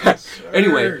Helix.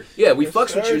 Anyway, yeah, we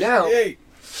fucks with you now. Hey.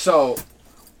 So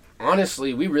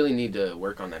honestly, we really need to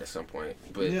work on that at some point.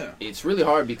 But Yeah. it's really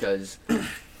hard because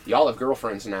y'all have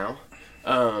girlfriends now,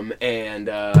 and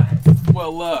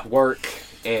Well, work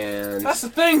and that's the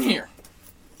thing here.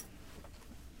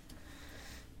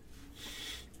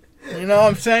 You know what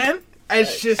I'm saying?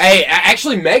 It's just. Hey,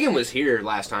 actually, Megan was here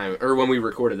last time, or when we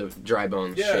recorded the Dry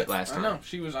Bones shit last time. I know.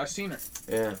 I seen her.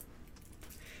 Yeah.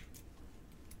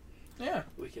 Yeah.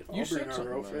 We can You all said bring our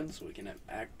something about girlfriends. We can have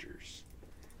actors.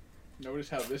 Notice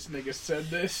how this nigga said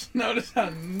this. Notice how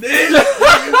this nigga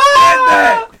said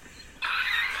that.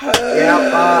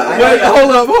 Wait,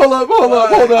 hold up.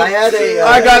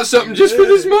 I got something just for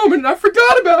this moment, and I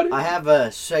forgot about it. I have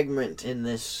a segment in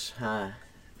this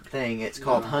thing. It's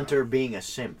called Hunter Being a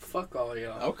Simp. Fuck all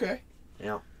y'all. Okay.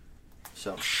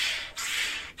 So,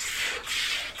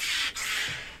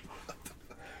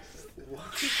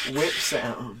 whip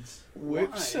sounds.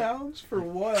 Whip Why? sounds for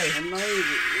what? I'm not even.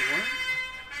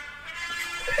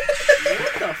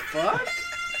 What the fuck?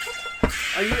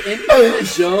 Are you Indiana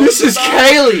Jones? This is about-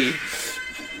 Kaylee.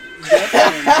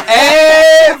 Definitely not.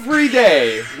 Every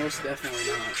day. Most definitely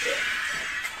not.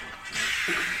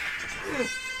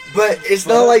 But it's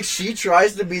not like she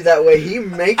tries to be that way. He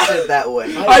makes it that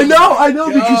way. I know,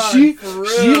 because she for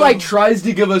she real. like tries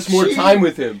to give us more She- time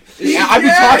with him. And I've been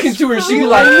Yes, talking to her. She for be The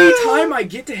like, only time I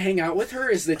get to hang out with her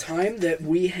is the time that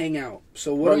we hang out.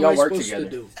 So what Bro, am y'all I work supposed together. to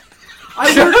do?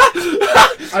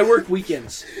 I work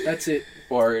weekends. That's it.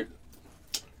 or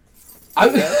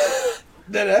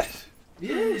Deadass.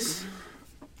 Yes.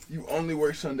 You only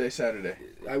work Sunday, Saturday.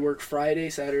 I work Friday,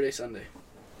 Saturday, Sunday.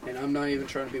 And I'm not even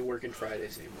trying to be working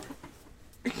Fridays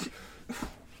anymore.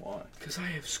 Why? Because I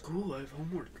have school, I have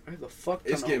homework. I have a fuck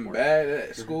ton It's of getting homework. bad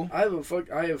at school. I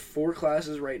have 4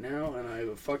 classes right now, and I have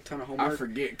a fuck ton of homework. I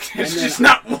forget. And It's then just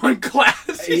not one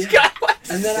class. He's Yeah. got like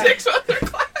And then 6 other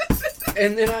classes.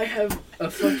 And then I have a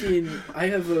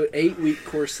 8-week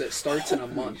course that starts in a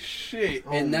month. Shit.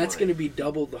 And that's my. going to be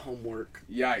double the homework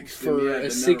Yikes. for Yeah, a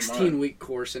then never 16-week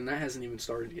course, and that hasn't even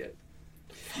started yet. mind.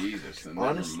 Jesus. Then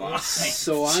Honestly. never mind.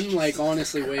 So I'm like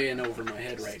honestly way in over my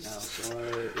head right now.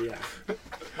 So yeah.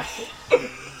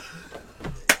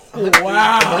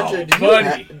 Wow, Hunter, do you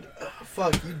buddy.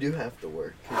 fuck, you do have to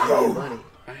work. 'Cause you need money.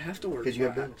 I have to work. 'Cause you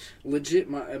have bills. Legit,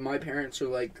 my parents are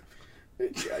like,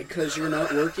 because you're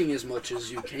not working as much as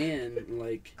you can.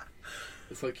 Like,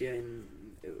 fucking,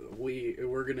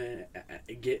 we're gonna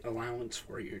get allowance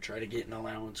for you. Try to get an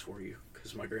allowance for you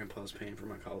because my grandpa's paying for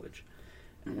my college,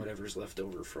 and whatever's left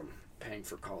over from paying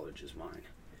for college is mine.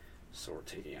 So we're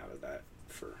taking out of that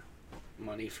for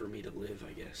money for me to live,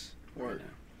 I guess. Right Word. now.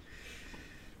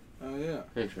 Oh yeah,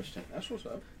 Interesting. that's what's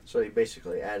up. So you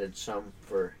basically added some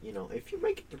for, if you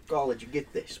make it through college, you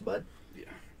get this, bud. Yeah,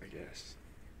 I guess.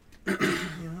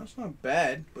 That's not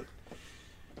bad, but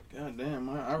goddamn,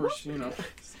 I was,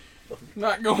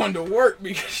 not going to work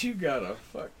because you got a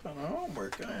fuck ton of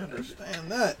homework. I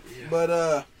understand that, Yeah.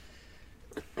 but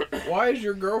why is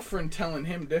your girlfriend telling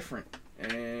him different,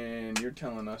 and you're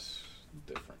telling us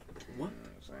different? What?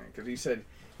 Because he said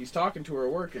he's talking to her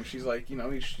at work, and she's like,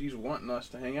 she's wanting us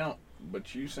to hang out,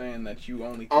 but you saying that you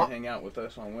only can hang out with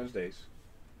us on Wednesdays.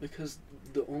 Because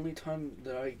the only time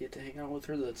that I get to hang out with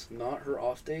her that's not her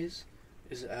off days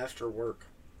is after work,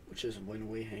 which is when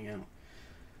we hang out.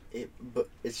 But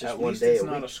it's just At one least day it's a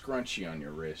not week. a scrunchie on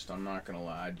your wrist. I'm not gonna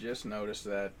lie. I just noticed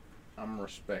that. I'm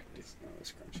respected. It's not a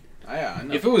scrunchie. Yeah, I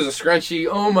know. If it was a scrunchie,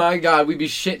 oh my god, we'd be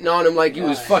shitting on him like he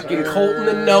was Yes, fucking Sir, Colton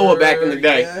and Noah back in the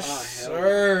day. Yes, Oh, hell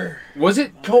sir. Was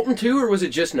it Colton too, or was it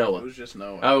just It Noah? was just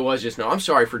Noah. Oh, it was just Noah. I'm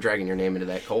sorry for dragging your name into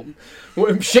that, Colton.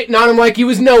 I'm shitting on him like he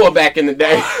was Noah back in the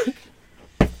day.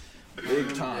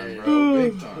 Big time, bro.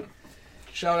 Big time.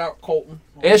 Shout out Colton.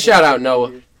 And shout out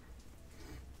Noah.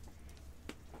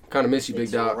 Kind of miss you, big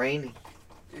It's dog. rainy.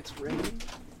 It's raining.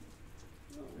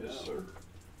 Yes, sir.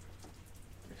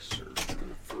 Yes, sir. It's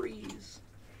gonna freeze.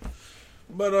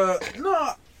 But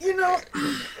no,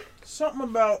 something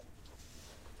about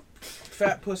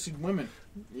fat pussied women.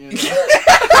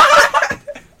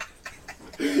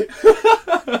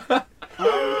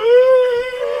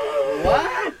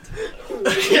 What?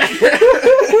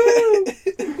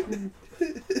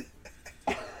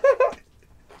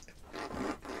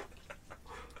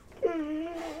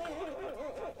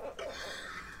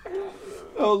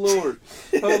 Oh Lord.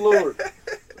 Oh Lord.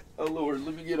 Oh Lord,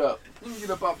 let me get up. Let me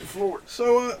get up off the floor.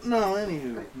 So,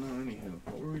 anywho.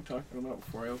 What were we talking about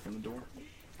before I opened the door?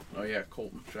 Oh, yeah,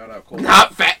 Colton. Shout out, Colton.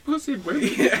 Not fat pussy,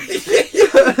 baby.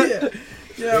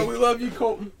 Yeah, we love you,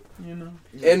 Colton. You know.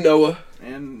 And Noah.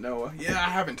 And Noah. Yeah,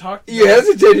 I haven't talked to You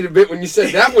hesitated a bit when you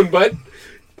said that one, bud.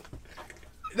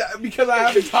 because I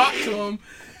haven't talked to him.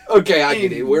 Okay, I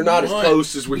get it. We're not as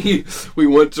close as we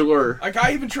once were. Like,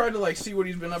 I even tried to, like, see what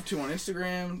he's been up to on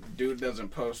Instagram. Dude doesn't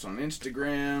post on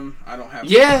Instagram. I don't have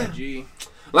IG.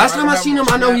 Last time I seen him,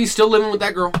 I know he's still living with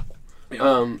that girl.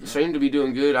 Yeah. Seemed to be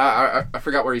doing good. I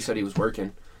forgot where he said he was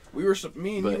working. You were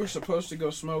supposed to go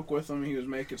smoke with him. He was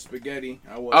making spaghetti.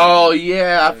 I wasn't. Oh,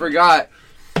 yeah, I forgot.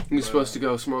 He was supposed to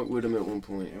go smoke with him at one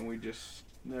point. And we just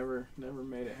never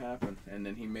made it happen. And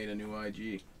then he made a new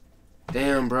IG.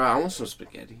 Damn, bro, I want some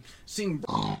spaghetti. Seen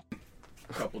a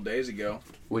couple days ago.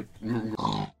 With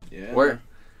Yeah. Where?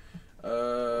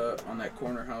 On that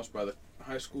corner house by the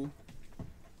high school.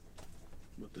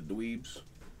 With the dweebs.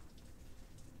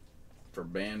 For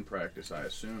band practice, I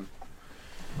assume.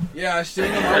 Yeah, I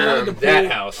seen him. I wanted to pull, that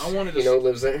house. I wanted to. You know who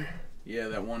lives there? Yeah,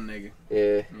 that one nigga.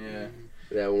 Yeah. Yeah.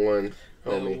 That one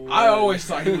homie. I always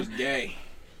thought he was gay.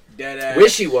 Dead ass.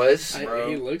 Wish he was. Bro.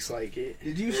 He looks like it.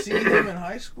 Did you see him in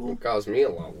high school? It caused me a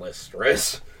lot less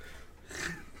stress.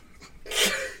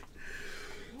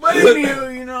 But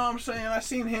anywho, you know what I'm saying? I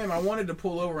seen him. I wanted to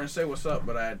pull over and say what's up,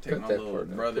 but I had to take Cut my that little part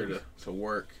down, brother please. to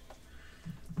work.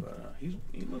 But he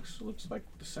looks like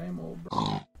the same old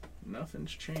bro.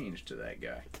 Nothing's changed to that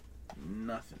guy.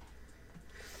 Nothing.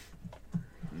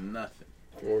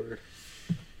 Word.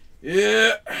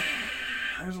 Yeah.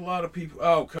 There's a lot of people.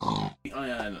 Oh,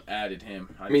 I added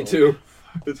him. Me too.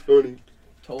 It's funny.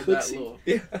 Told Could that see. little.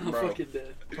 Yeah. I'm Bro. fucking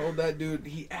dead. Told that dude.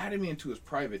 He added me into his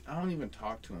private. I don't even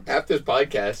talk to him. Half this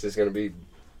podcast is going to be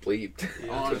bleeped.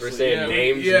 Yeah. Because we're saying yeah,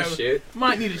 names yeah. and shit.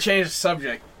 Might need to change the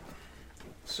subject.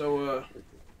 So,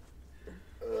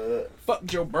 fuck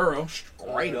Joe Burrow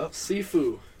straight up.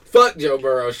 Sifu. Fuck Joe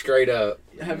Burrow straight up.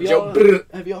 Have Joe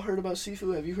y'all heard about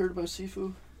Sifu? Have you heard about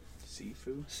Sifu?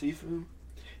 Seafood. Sifu.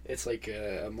 It's like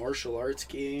a martial arts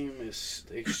game. It's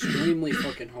extremely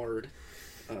fucking hard.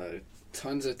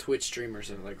 Tons of Twitch streamers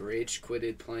have like rage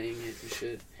quitted playing it and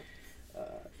shit.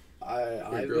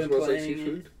 I've been playing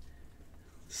it.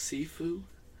 Sifu.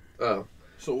 Oh.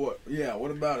 So what? Yeah. What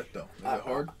about it though? Is it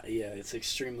hard? Yeah, it's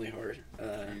extremely hard.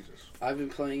 Jesus. I've been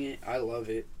playing it. I love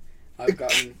it. I've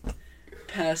gotten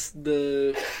past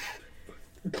the.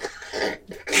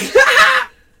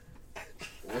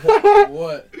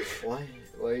 What? Why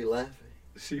are you laughing?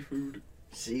 Seafood.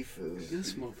 Seafood.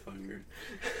 This motherfucker.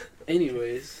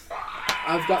 Anyways,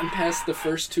 I've gotten past the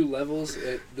first 2 levels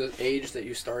at the age that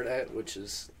you start at, which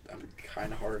is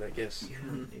kind of hard, I guess. You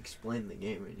haven't explained the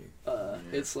game in your...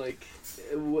 It's like,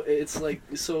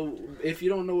 so if you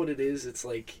don't know what it is, it's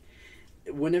like,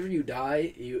 whenever you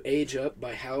die, you age up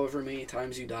by however many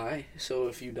times you die. So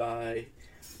if you die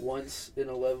once in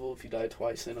a level, if you die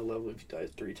twice in a level, if you die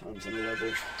 3 times in a level,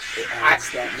 it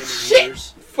adds that many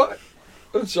years. Fuck.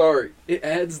 I'm sorry. It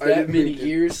adds I that didn't many mean to.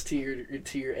 years to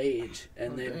your age,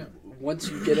 and then damn. once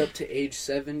you get up to age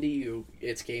 70,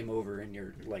 it's game over and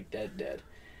you're like dead.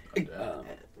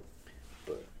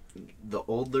 But The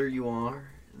older you are,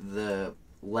 the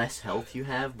less health you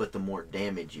have, but the more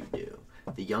damage you do.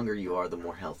 The younger you are, the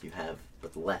more health you have,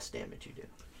 but the less damage you do.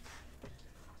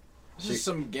 This is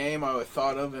some game I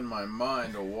thought of in my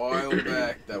mind a while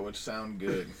back that would sound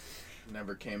good.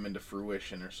 Never came into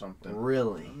fruition or something.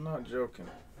 Really? I'm not joking.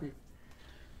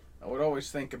 I would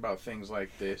always think about things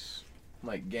like this,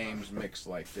 like games mixed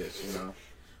like this, you know.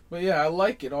 But yeah, I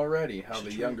like it already. How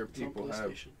the younger It's on people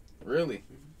have. PlayStation. Really,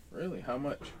 really. How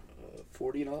much?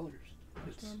 $40.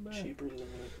 It's not bad. cheaper than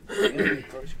the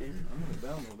price game. I'm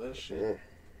gonna download that shit.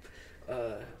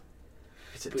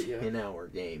 It's a But yeah. 10-hour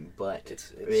game, but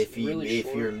It's if you really if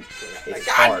short, you're but- it's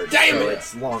God hard, damn so it!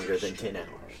 it's longer than 10 hours.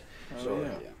 Oh, So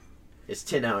yeah. it's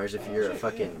 10 hours if you're a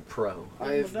fucking pro.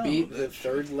 I've down beat with the that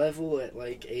shit. 3rd level at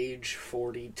like age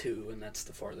 42, and that's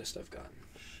the farthest I've gotten.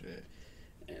 Shit.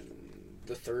 And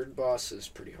the 3rd boss is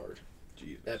pretty hard.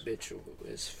 Jesus. That bitch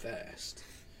is fast.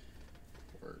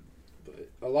 Word. But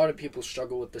a lot of people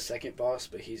struggle with the 2nd boss,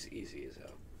 but he's easy as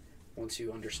hell. Once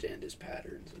you understand his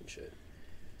patterns and shit.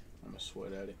 I'm a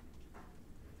sweat addict.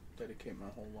 Dedicate my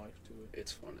whole life to it.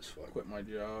 It's fun as fuck. Quit my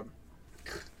job.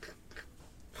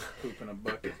 Poop in a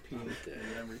bucket, pee and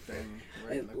everything.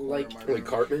 Right in the corner Like- of my Like room.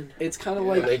 Cartman? It's kind of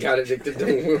Yeah. When they like got addicted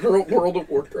to World of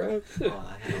Warcraft? Oh,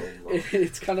 hell no.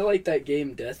 it's kind of like that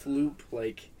game Deathloop.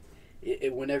 Like,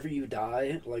 whenever you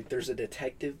die, like there's a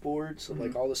detective board, so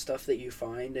like all the stuff that you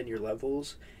find in your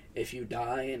levels, if you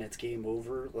die and it's game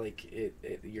over, like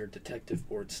your detective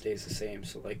board stays the same.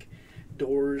 So like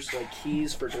doors, like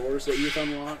keys for doors that you've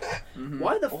unlocked.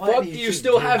 Why the fuck do you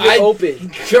still have it open?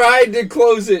 Tried to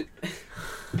close it.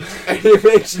 And it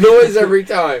makes noise every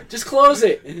time. Just close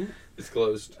it. It's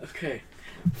closed. Okay.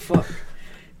 Fuck.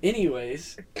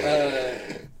 Anyways,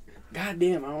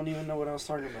 goddamn, I don't even know what I was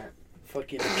talking about.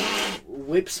 Fucking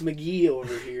Whips McGee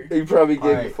over here. He probably gave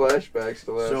Alright. you flashbacks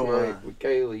to last So, night with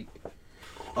Kaylee.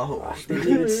 Oh, Didn't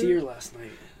even see her last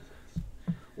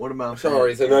night. what about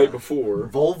Sorry, the night before.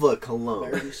 Vulva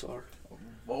cologne. Barely saw her.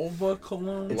 Vulva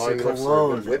cologne? It's Long a enough for a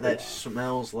cologne good whipping. that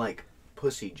smells like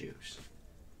pussy juice.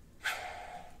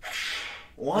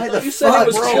 Why I the thought you said it fuck,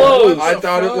 was bro? closed. I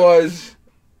thought it was.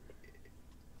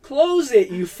 Close it,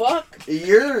 you fuck.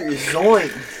 You're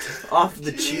zoinked off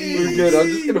the We're cheese. good. I'm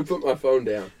just gonna put my phone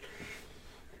down.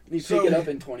 You So- pick it up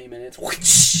in 20 minutes.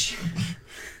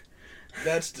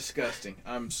 That's disgusting.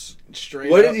 I'm straight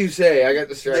What up. did you say? I got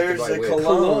distracted There's by a Whip.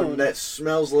 cologne that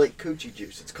smells like coochie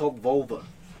juice. It's called vulva.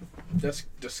 That's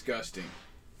disgusting.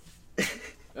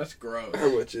 That's gross. How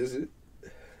much is it?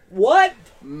 What?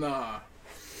 Nah.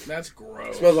 That's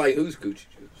gross. It smells like who's coochie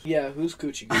juice? Yeah, who's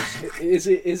Coochie Goose? Is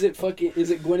it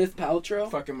Gwyneth Paltrow?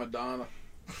 Fucking Madonna.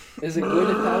 Is it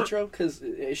Gwyneth Paltrow? Because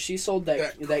she sold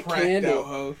that cracked out candle,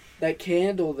 hoe. that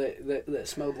candle that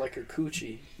smelled like her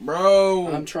coochie. Bro.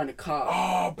 I'm trying to cop.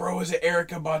 Oh, bro, is it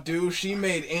Erica Badu? She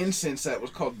made incense that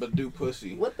was called Badu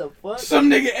Pussy. What the fuck?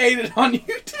 Some nigga ate it on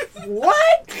YouTube.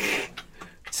 What?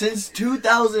 Since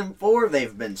 2004,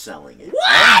 they've been selling it.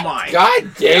 Oh my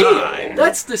God damn!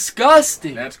 That's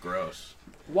disgusting. That's gross.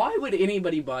 Why would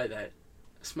anybody buy that?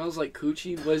 It smells like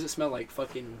coochie. What does it smell like?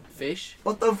 Fucking fish?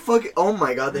 What the fuck? Oh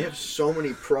my god, they have so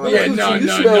many products. Yeah, no,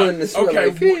 no, smell no. in the smell Okay,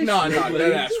 like fish.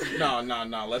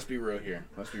 no. Let's be real here.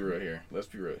 Let's be real here.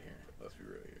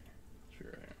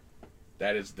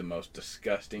 That is the most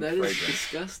disgusting That is fragrance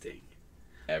disgusting.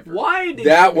 ever. Why did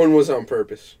That one was on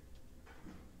purpose.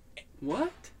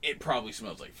 What? It probably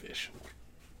smells like fish.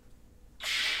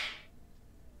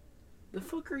 The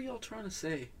fuck are y'all trying to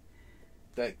say?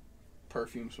 That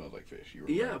perfume smells like fish. You were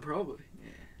Yeah, right. probably.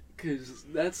 Because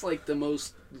that's like the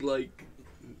most like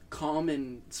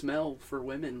common smell for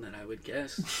women that I would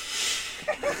guess.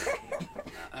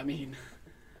 I mean,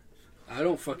 I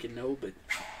don't fucking know, but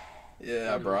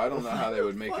Yeah, bro. I don't know how they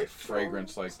would make a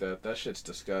fragrance like that. That shit's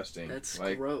disgusting. that's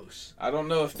like, gross. I don't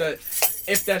know if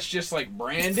that's just like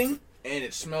branding and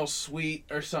it smells sweet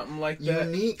or something like that.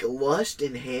 Unique lust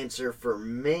enhancer for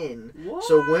men. What?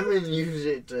 So women use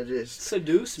it to just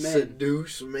Seduce men.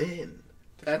 seduce men.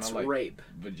 That's Smell like rape.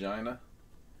 Vagina.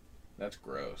 That's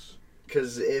gross.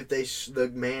 Because if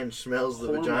the man smells the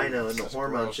Hormones. vagina and the That's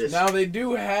hormones gross. just Now they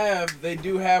do have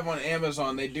on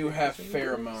Amazon. They do have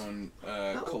pheromone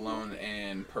cologne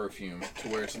and perfume to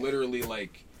where it's literally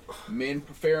like men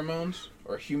pheromones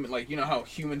or human, like you know how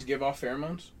humans give off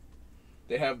pheromones.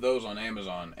 They have those on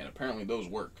Amazon, and apparently those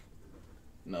work.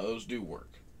 No, those do work.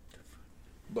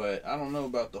 But I don't know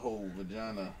about the whole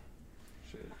vagina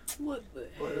shit. What the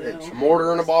What hell? I'm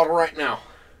ordering a bottle right now.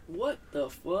 What the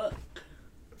fuck?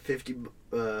 50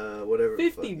 whatever.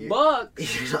 50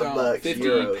 bucks? Not bucks. 50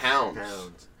 euros,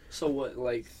 pounds. So what,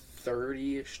 like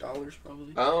 $30-ish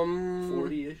probably?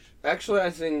 40-ish? Actually, I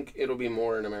think it'll be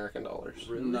more in American dollars.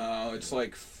 Really? No, it's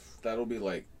like that'll be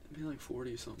like It'd be like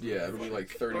 40 something. yeah, it'll be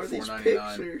like Are these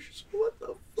 $34.99. pictures? What the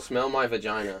fuck? Smell my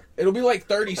vagina. It'll be like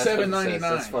That's what it says. $37.99.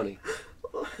 That's funny.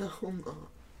 Oh, no.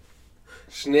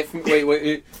 Sniff me.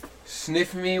 Wait.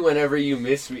 Sniff me whenever you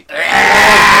miss me. Ew!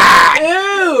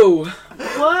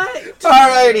 What?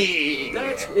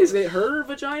 Alrighty. Is it her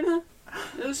vagina?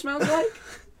 It smells like?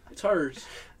 It's hers.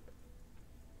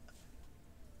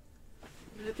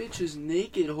 That bitch is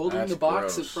naked holding That's the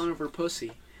box in gross. front of her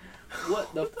pussy.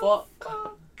 What the fuck?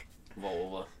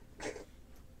 Vulva.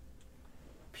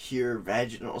 Pure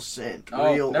vaginal scent.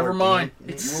 Oh, Real never organic. mind.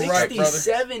 It's You're right, brother.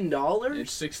 $67?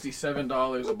 It's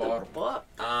 $67 a bottle. Fuck.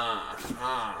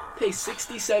 Ah. Pay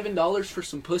 $67 for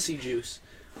some pussy juice.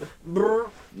 Brr.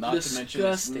 Not to mention, it's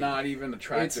Disgusting. not even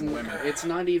attractive women. It's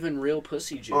not even real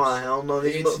pussy juice. Oh, hell no.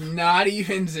 These It's not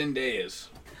even Zendaya's.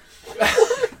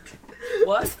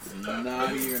 What?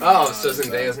 Not even. Oh, so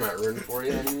Zendaya's not rooting for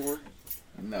you anymore?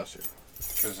 No, sir.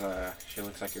 Because she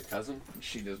looks like your cousin?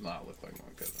 She does not look like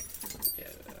my cousin. Yeah,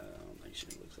 I don't think she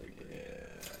looks like it.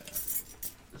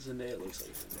 Yeah. Zendaya looks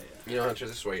like Zendaya. You know, Hunter,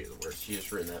 this way to the worst. You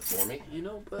just written that for me. You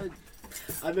know, bud,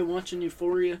 I've been watching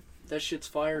Euphoria. That shit's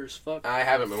fire as fuck. I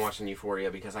haven't been watching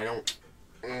Euphoria because I don't...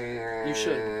 You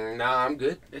should. Nah, I'm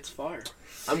good. It's fire.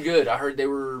 I'm good. I heard they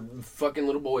were fucking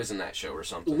little boys in that show or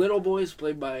something. Little boys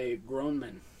played by grown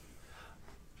men.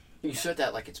 You said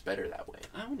that like it's better that way.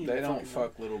 I don't even They don't fucking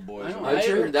fuck little boys. I don't- I'm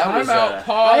sure that Time was. out.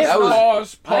 Pause. that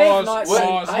was- I have not seen-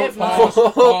 Hey, pause.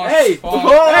 hold on. Hey. Hold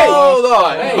Hey.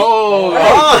 on. Hold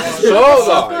on.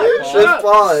 Shut up.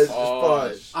 Pause.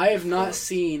 Pause. I have not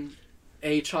seen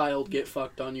a child get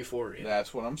fucked on Euphoria.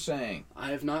 That's what I'm saying. I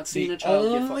have not seen The a child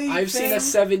get only fucked. I've seen a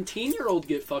thing- 17-year-old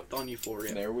get fucked on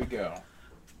Euphoria, There we go.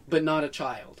 but not a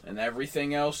child. And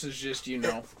everything else is just,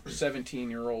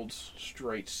 17-year-olds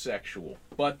straight sexual.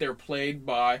 But they're played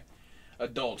by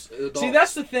adults. See,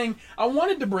 that's the thing. I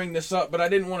wanted to bring this up, but I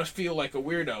didn't want to feel like a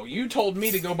weirdo. You told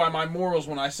me to go by my morals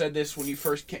when I said this when you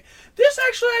first came. This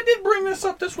actually, I did bring this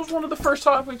up. This was one of the first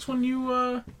topics when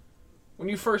you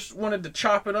first wanted to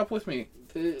chop it up with me.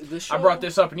 The show, I brought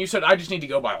this up, and you said I just need to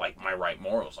go by like my right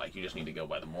morals. Like you just need to go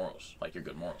by the morals, like your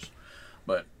good morals.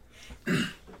 But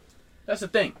that's the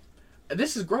thing.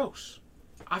 This is gross.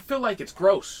 I feel like it's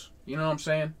gross. You know what I'm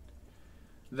saying?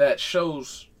 That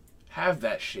shows have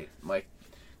that shit.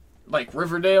 Like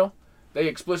Riverdale, they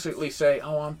explicitly say,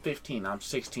 "Oh, I'm 15, I'm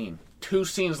 16." 2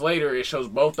 scenes later, it shows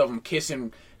both of them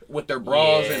kissing with their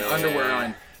bras and underwear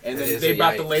on, and That then is they a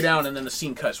about to yikes. lay down, and then the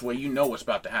scene cuts where you know what's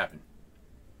about to happen.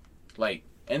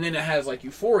 And then it has like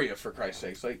Euphoria, for Christ's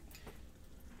sakes,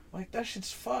 like that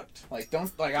shit's fucked.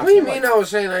 Don't like. What do you mean I was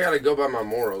saying I gotta go by my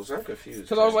morals? I'm confused.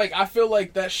 Because I was like, I feel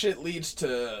like that shit leads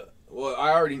to. Well,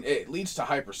 it leads to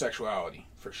hypersexuality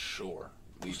for sure.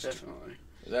 Definitely.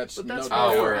 That's But that's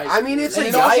no. more I mean, it's And a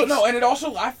it also, yikes. and it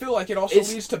also, I feel like it also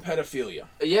leads to pedophilia.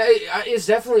 Yeah, it's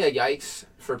definitely a yikes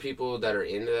for people that are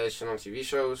into that shit on TV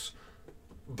shows.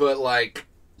 But like,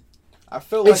 I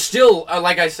feel like it's still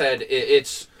like I said,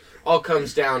 it's all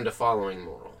comes down to following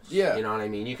morals. Yeah. You know what I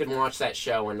mean? You can watch that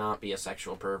show and not be a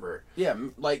sexual pervert. yeah,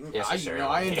 like Necessarily.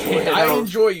 I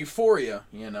enjoy Euphoria.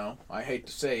 I hate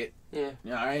to say it. Yeah.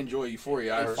 Yeah, I enjoy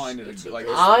Euphoria. I find it like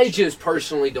I just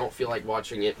personally don't feel like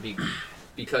watching it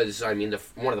because I mean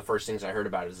one of the first things I heard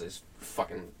about is this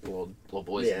fucking little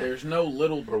boys. Yeah. there's no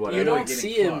little Or whatever. You boy don't getting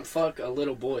see him fucked. fuck a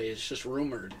little boy. It's just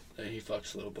rumored that he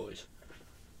fucks little boys.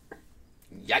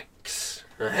 Yikes.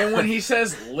 And when he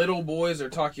says little boys, they're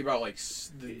talking about like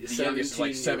the youngest is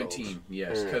like 17-year-olds. 17.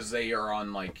 Yes, because they are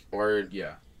on like Or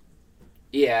yeah.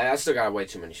 yeah, I still got way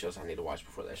too many shows I need to watch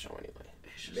before that show anyway.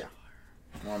 It's just Yeah.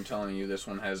 Well, I'm telling you, this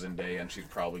one has Zendaya, and she's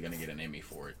probably going to get an Emmy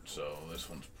for it. So this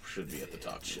one should be at the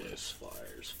top of the shit is list. fire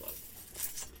as fuck.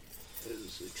 It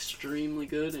is extremely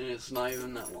good, and it's not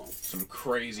even that long. Some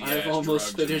crazy. I've ass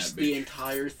almost drugs in finished that the bitch.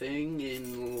 entire thing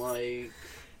in like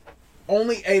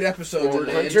Only 8 episodes Or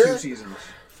in Hunter? 2 seasons.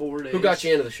 4 days. Who got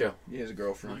you into the show? He has a My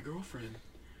girlfriend. girlfriend.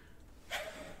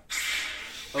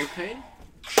 Okay.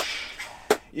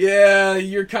 Yeah,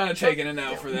 you're kind of taking it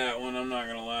out for that one. I'm not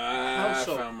gonna lie. How I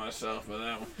so? found myself with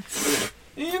that one.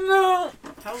 You know.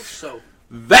 How so?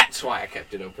 That's why I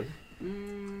kept it open.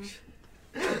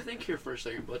 Think here for a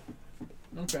second, bud.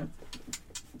 Okay.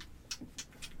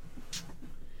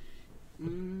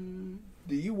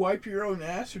 Do you wipe your own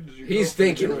ass, or does your He's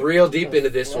girlfriend thinking do it? real deep into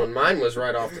this one. Mine was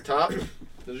right off the top.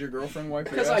 Does your girlfriend wipe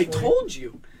your Because ass I for told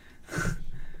you. you?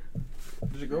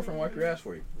 Does your girlfriend wipe your ass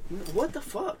for you? What the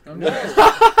fuck? I'm just,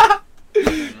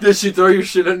 Did she throw your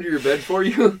shit under your bed for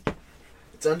you?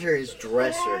 It's under his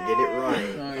dresser. Get it right.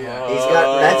 oh yeah. He's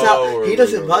got. That's how he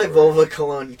doesn't buy right. vulva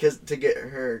cologne to get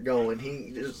her going.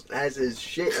 He just has his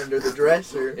shit under the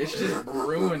dresser. It's just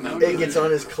ruined. It gets on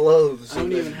his clothes. I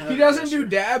don't even have He a doesn't do dresser.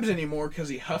 dabs anymore because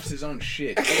he huffs his own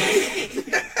shit.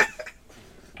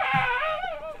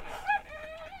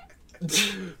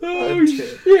 Oh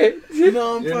shit! You're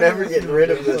never getting rid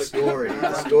of the story.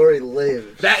 The story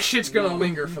lives. That shit's gonna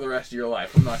linger for the rest of your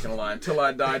life. I'm not gonna lie. Until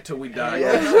I die, till we die.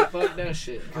 Yeah. Fuck that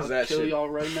shit. I'll that kill shit- y'all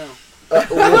right now.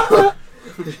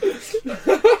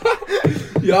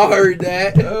 Y'all heard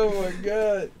that? Oh my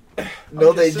god.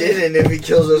 No, they didn't. If he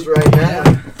kills us right now,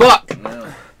 Fuck!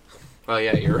 Yeah. Oh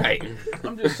yeah, you're right.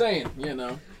 I'm just saying,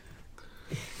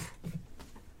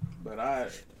 But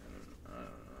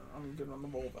I'm good on the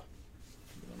vulva.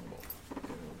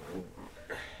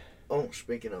 oh,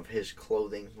 speaking of his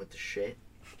clothing with the shit,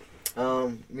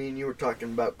 me and you were talking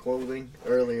about clothing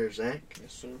earlier, Zach.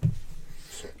 Yes,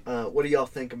 sir. What do y'all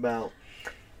think about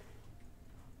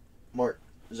Mark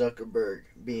Zuckerberg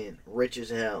being rich as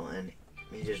hell and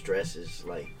he just dresses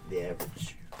like the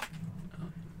average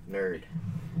nerd?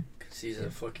 Because he's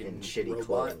a fucking In shitty robot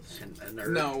clothes. and a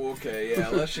nerd. No, okay, yeah.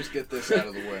 Let's just get this out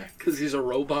of the way. Because he's a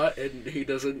robot and he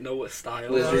doesn't know what style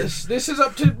Lizard. is. This is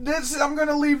up to this. I'm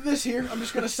gonna leave this here. I'm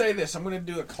just gonna say this. I'm gonna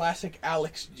do a classic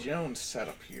Alex Jones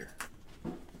setup here.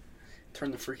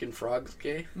 Turn the freaking frogs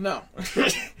gay. No.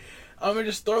 I'm gonna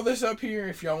just throw this up here.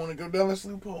 If y'all want to go down this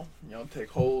loophole, y'all take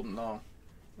hold and I'll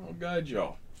guide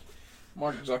y'all.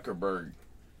 Mark Zuckerberg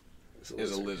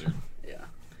is a lizard. Yeah.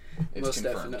 It's Most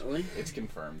confirmed. definitely. It's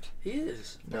confirmed. He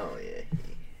is. No, yeah.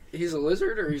 He's a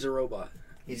lizard or he's a robot?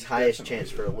 He's highest Definitely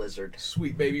chance for a lizard.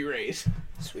 Sweet baby Ray's.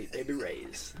 Sweet Baby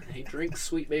Ray's. He drinks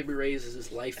Sweet Baby Ray's as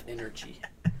his life energy.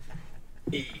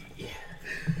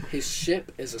 His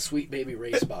ship is a Sweet Baby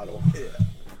Ray's bottle.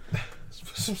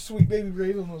 Put some Sweet baby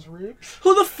Ray's on those ribs.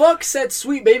 Who the fuck set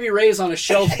Sweet Baby Ray's on a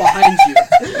shelf behind you?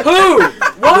 Who?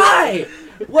 Why?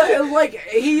 What? Like,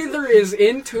 he either is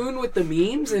in tune with the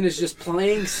memes and is just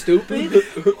playing stupid,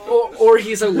 or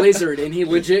he's a lizard and he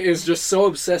legit is just so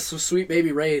obsessed with Sweet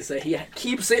Baby Ray's that he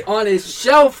keeps it on his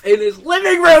shelf in his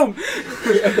living room.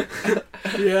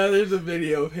 Yeah, there's a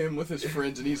video of him with his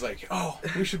friends, and he's like, "Oh,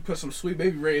 we should put some Sweet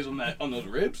Baby Ray's on those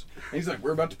ribs." And he's like,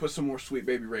 "We're about to put some more Sweet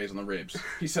Baby Ray's on the ribs."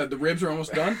 He said, "The ribs are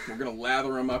almost done. We're gonna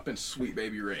lather them up in Sweet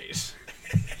Baby Ray's."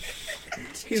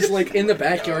 He's like in the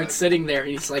backyard sitting there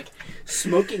and he's like,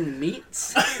 smoking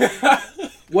meats?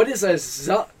 What is a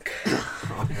zuck?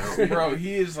 Bro,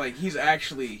 he's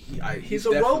actually He's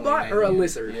a robot or a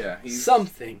lizard? Yeah, he's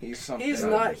something. He's something. He's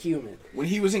not human. When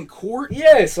he was in court,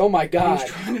 Yes, oh my he god. was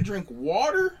trying to drink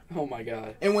water. Oh my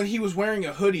god. And when he was wearing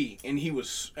a hoodie and he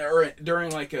was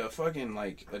during like a fucking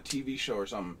like a TV show or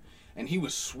something, and he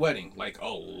was sweating like a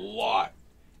lot.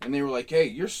 And they were like, "Hey,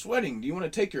 you're sweating. Do you want to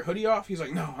take your hoodie off?" He's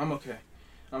like, "No, I'm okay.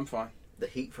 I'm fine." The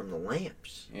heat from the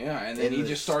lamps. Yeah, and then In he the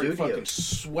just started studio. fucking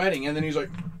sweating, and then he's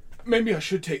like, "Maybe I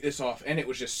should take this off." And it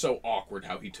was just so awkward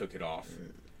how he took it off.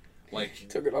 Like, He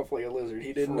took it off like a lizard.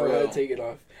 He didn't For know how real. to take it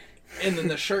off. and then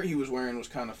the shirt he was wearing was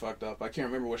kind of fucked up. I can't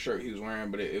remember what shirt he was wearing,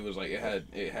 but it was like it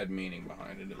had meaning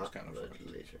behind it. It was kind of fucked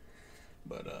up.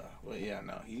 But well, yeah,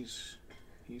 no, he's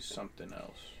something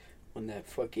else. When that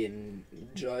fucking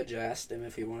judge asked him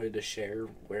if he wanted to share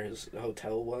where his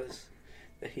hotel was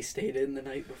that he stayed in the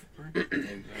night before,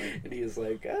 and he was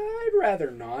like, "I'd rather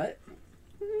not."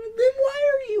 Then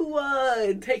why are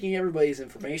you taking everybody's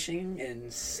information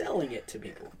and selling it to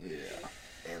people? Yeah.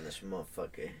 And this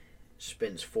motherfucker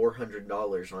spends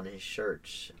 $400 on his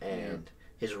shirts, and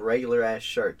his regular ass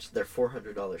shirts, they're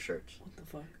 $400 shirts, What the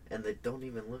fuck? and they don't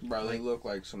even look. Bro, they like, look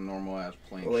like some normal ass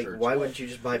plain like shirts. why wouldn't you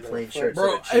just buy plain Fuck. shirts?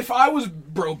 Bro, that are cheap? if I was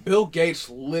Bill Gates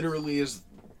literally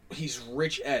he's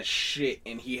rich as shit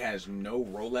and he has no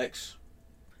Rolex.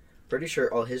 Pretty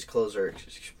sure all his clothes are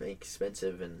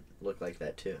expensive and look like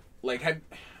that too. Like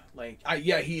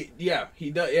he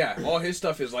does. Yeah, all his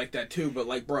stuff is like that too. But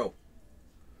like, bro,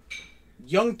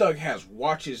 Young Thug has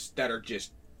watches that are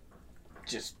just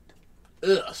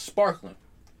sparkling.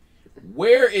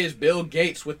 Where is Bill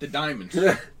Gates with the diamonds?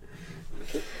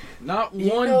 Not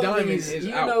one diamond is out.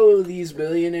 You know these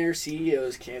billionaire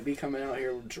CEOs can't be coming out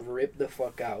here drip the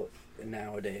fuck out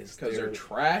nowadays. Because they're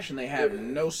trash and they have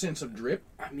no sense of drip.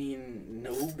 I mean,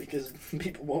 no, because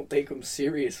people won't take them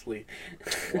seriously.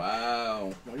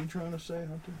 Wow. What are you trying to say,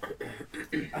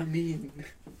 Hunter? I mean,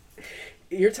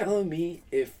 you're telling me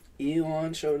if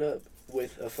Elon showed up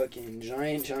with a fucking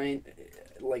giant,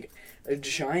 like a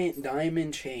giant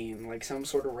diamond chain, like some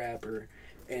sort of rapper,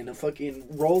 and a fucking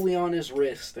rollie on his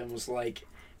wrist, and was like,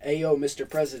 "Hey yo, Mr.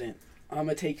 President, I'm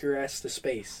gonna take your ass to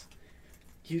space."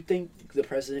 You think the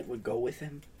president would go with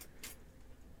him?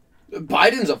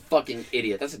 Biden's a fucking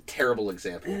idiot. That's a terrible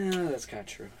example. Yeah, that's kind of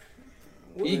true.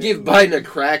 You give Biden a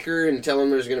cracker and tell him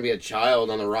there's going to be a child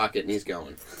on the rocket and he's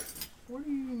going. What do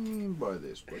you mean by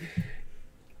this, buddy?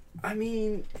 I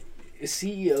mean,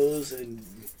 CEOs and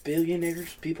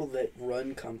billionaires, people that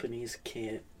run companies,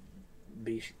 can't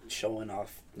be showing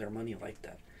off their money like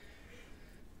that.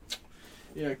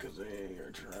 Yeah, because they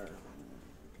are trying.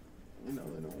 You know,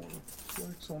 they don't want to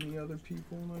flex on the other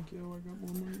people. Like, yo, I got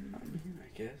more money. I mean,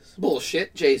 I guess.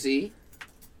 Bullshit, Jay-Z.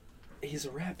 He's a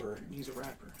rapper. He's a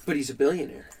rapper. But he's a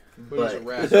billionaire. But he's a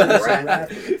rapper. He's a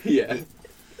rapper. Yeah.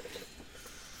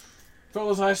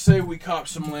 Fellas, I say we cop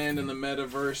some land in the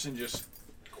metaverse and just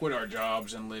quit our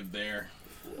jobs and live there.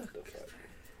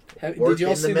 Did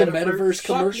y'all see the metaverse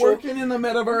Stop commercial? working in the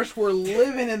metaverse. We're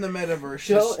living in the metaverse.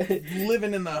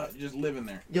 Just living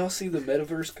there. Y'all see the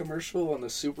metaverse commercial on the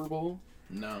Super Bowl?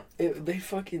 No.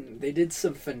 They did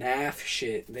some FNAF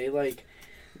shit.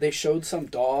 They showed some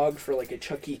dog for like a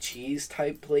Chuck E. Cheese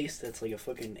type place that's like a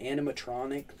fucking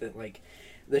animatronic that like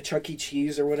the Chuck E.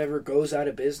 Cheese or whatever goes out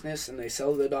of business, and they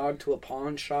sell the dog to a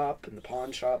pawn shop, and the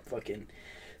pawn shop fucking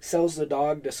sells the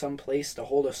dog to some place to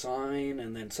hold a sign,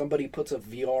 and then somebody puts a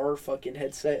VR fucking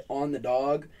headset on the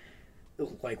dog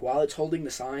like while it's holding the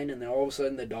sign, and then all of a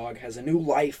sudden the dog has a new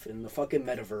life in the fucking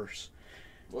metaverse.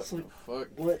 What the fuck?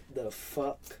 What the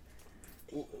fuck?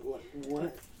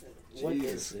 What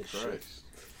is this shit?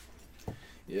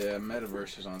 Yeah,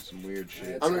 metaverse is on some weird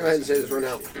shit. I'm going to go ahead and say this right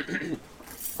now.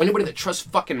 anybody that trusts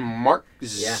fucking Mark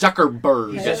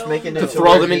Zuckerberg He's just making it to to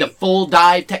throw where them into he full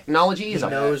dive technology is a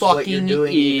knows what you're fucking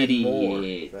doing even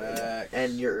idiot. more.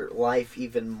 And your life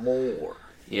even more.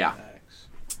 Yeah.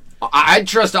 I'd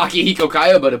trust Akihiko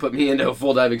Kayaba to put me into a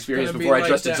full dive experience before I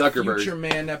trusted Zuckerberg. Future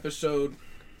Man episode.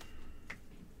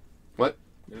 What?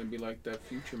 Gonna be like that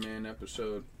Future Man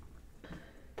episode.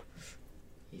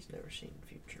 He's never seen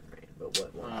Future Man, but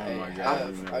what one? Oh my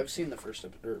god! I've seen the first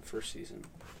season.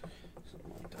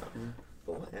 Something like that.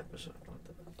 But what episode?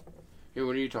 Hey,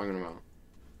 what are you talking about?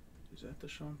 Is that the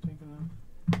show I'm thinking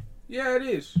of? Yeah, it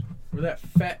is. Where that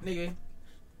fat nigga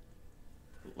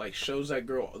like shows that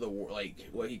girl like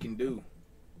what he can do.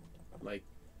 Like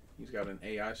he's got an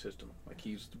AI system. Like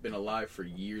he's been alive for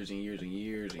years and years and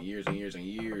years and years and years and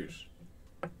years.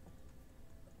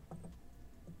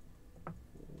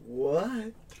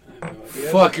 What?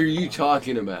 Fuck are you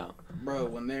talking about? Bro,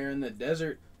 when they're in the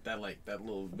desert, that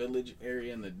little village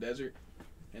area in the desert,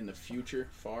 in the future,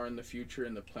 far in the future,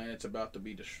 and the planet's about to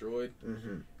be destroyed,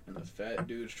 and the fat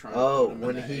dude's trying to put him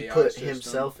when in the he AI put system,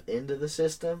 himself into the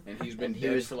system, and he's been he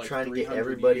dead was for like trying to get 300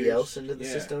 everybody years. else into the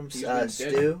system. He's been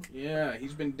Stu? Yeah,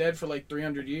 he's been dead for like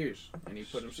 300 years, and he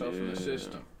put himself in the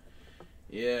system.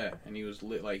 Yeah, and he was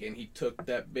and he took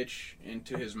that bitch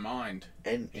into his mind,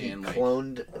 and he like,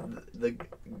 cloned the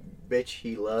bitch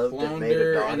he loved and cloned made a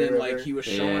her, daughter and then of like her. he was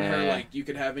showing her like you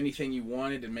could have anything you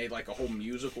wanted, and made like a whole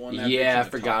musical in that. Yeah, bitch I at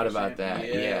the forgot top about of that.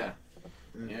 it. Yeah.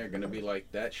 Yeah, gonna be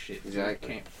like that shit. Exactly.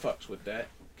 Can't fucks with that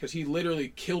because he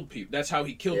literally killed people. That's how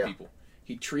he killed people.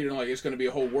 He treated them like it's gonna be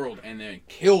a whole world, and then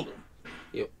killed them.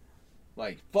 Yep.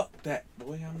 Like fuck that,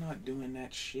 boy. I'm not doing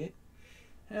that shit.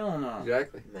 Hell no.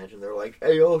 Exactly. Imagine they're like,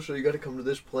 hey, so you got to come to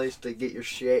this place to get your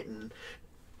shit, and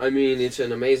I mean, it's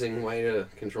an amazing way to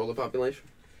control the population.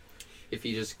 If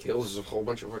he just kills a whole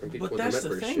bunch of fucking people But with that's the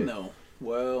the metaverse thing, shit. though.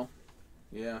 Well,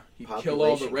 yeah, he'd kill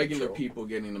all the Population regular control. people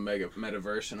getting the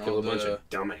metaverse, and Kill all a bunch the of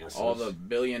dumbasses. all the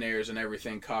billionaires and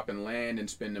everything copping land and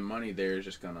spending money there is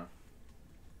just gonna,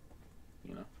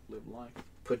 live life.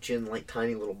 put you in like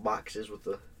tiny little boxes with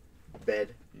a bed.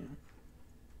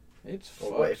 It's Or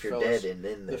fucked, what if you're fellas. dead and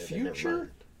in there? The then never future?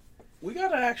 mind. We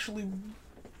gotta actually.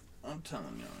 I'm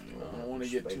telling you, I don't want to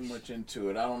get too Space. much into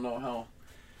it. I don't know how.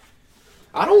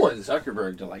 I don't want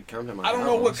Zuckerberg to like come to my I don't house.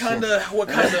 know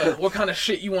what kind of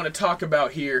shit you want to talk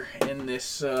about here in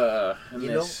this. I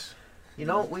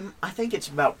think it's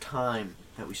about time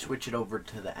that we switch it over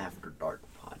to the After Dark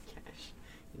podcast.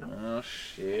 Oh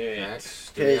shit! Do we have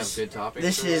Because good topics?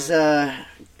 this for is that?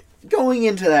 going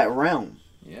into that realm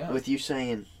Yeah. with you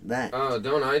saying that. Oh,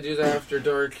 don't I do the After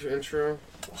Dark intro?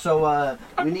 So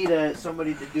we need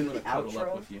somebody to do I'm the gonna cuddle up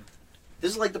outro. with you.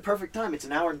 This is like the perfect time. It's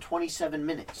an hour and 27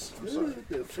 minutes.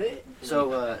 Good fit.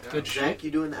 So, Good Zach, shit.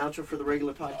 you doing the outro for the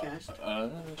regular podcast?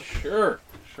 Sure.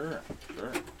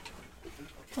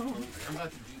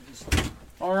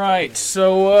 All right,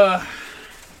 so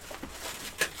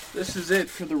this is it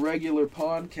for the regular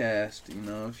podcast.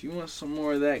 If you want some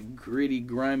more of that gritty,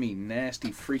 grimy,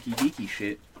 nasty, freaky, deaky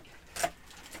shit,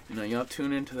 y'all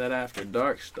tune into that After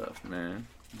Dark stuff, man.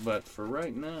 But for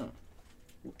right now,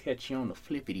 we'll catch you on the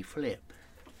flippity flip.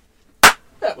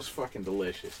 That was fucking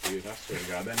delicious, dude. I swear to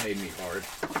God, that made me hard.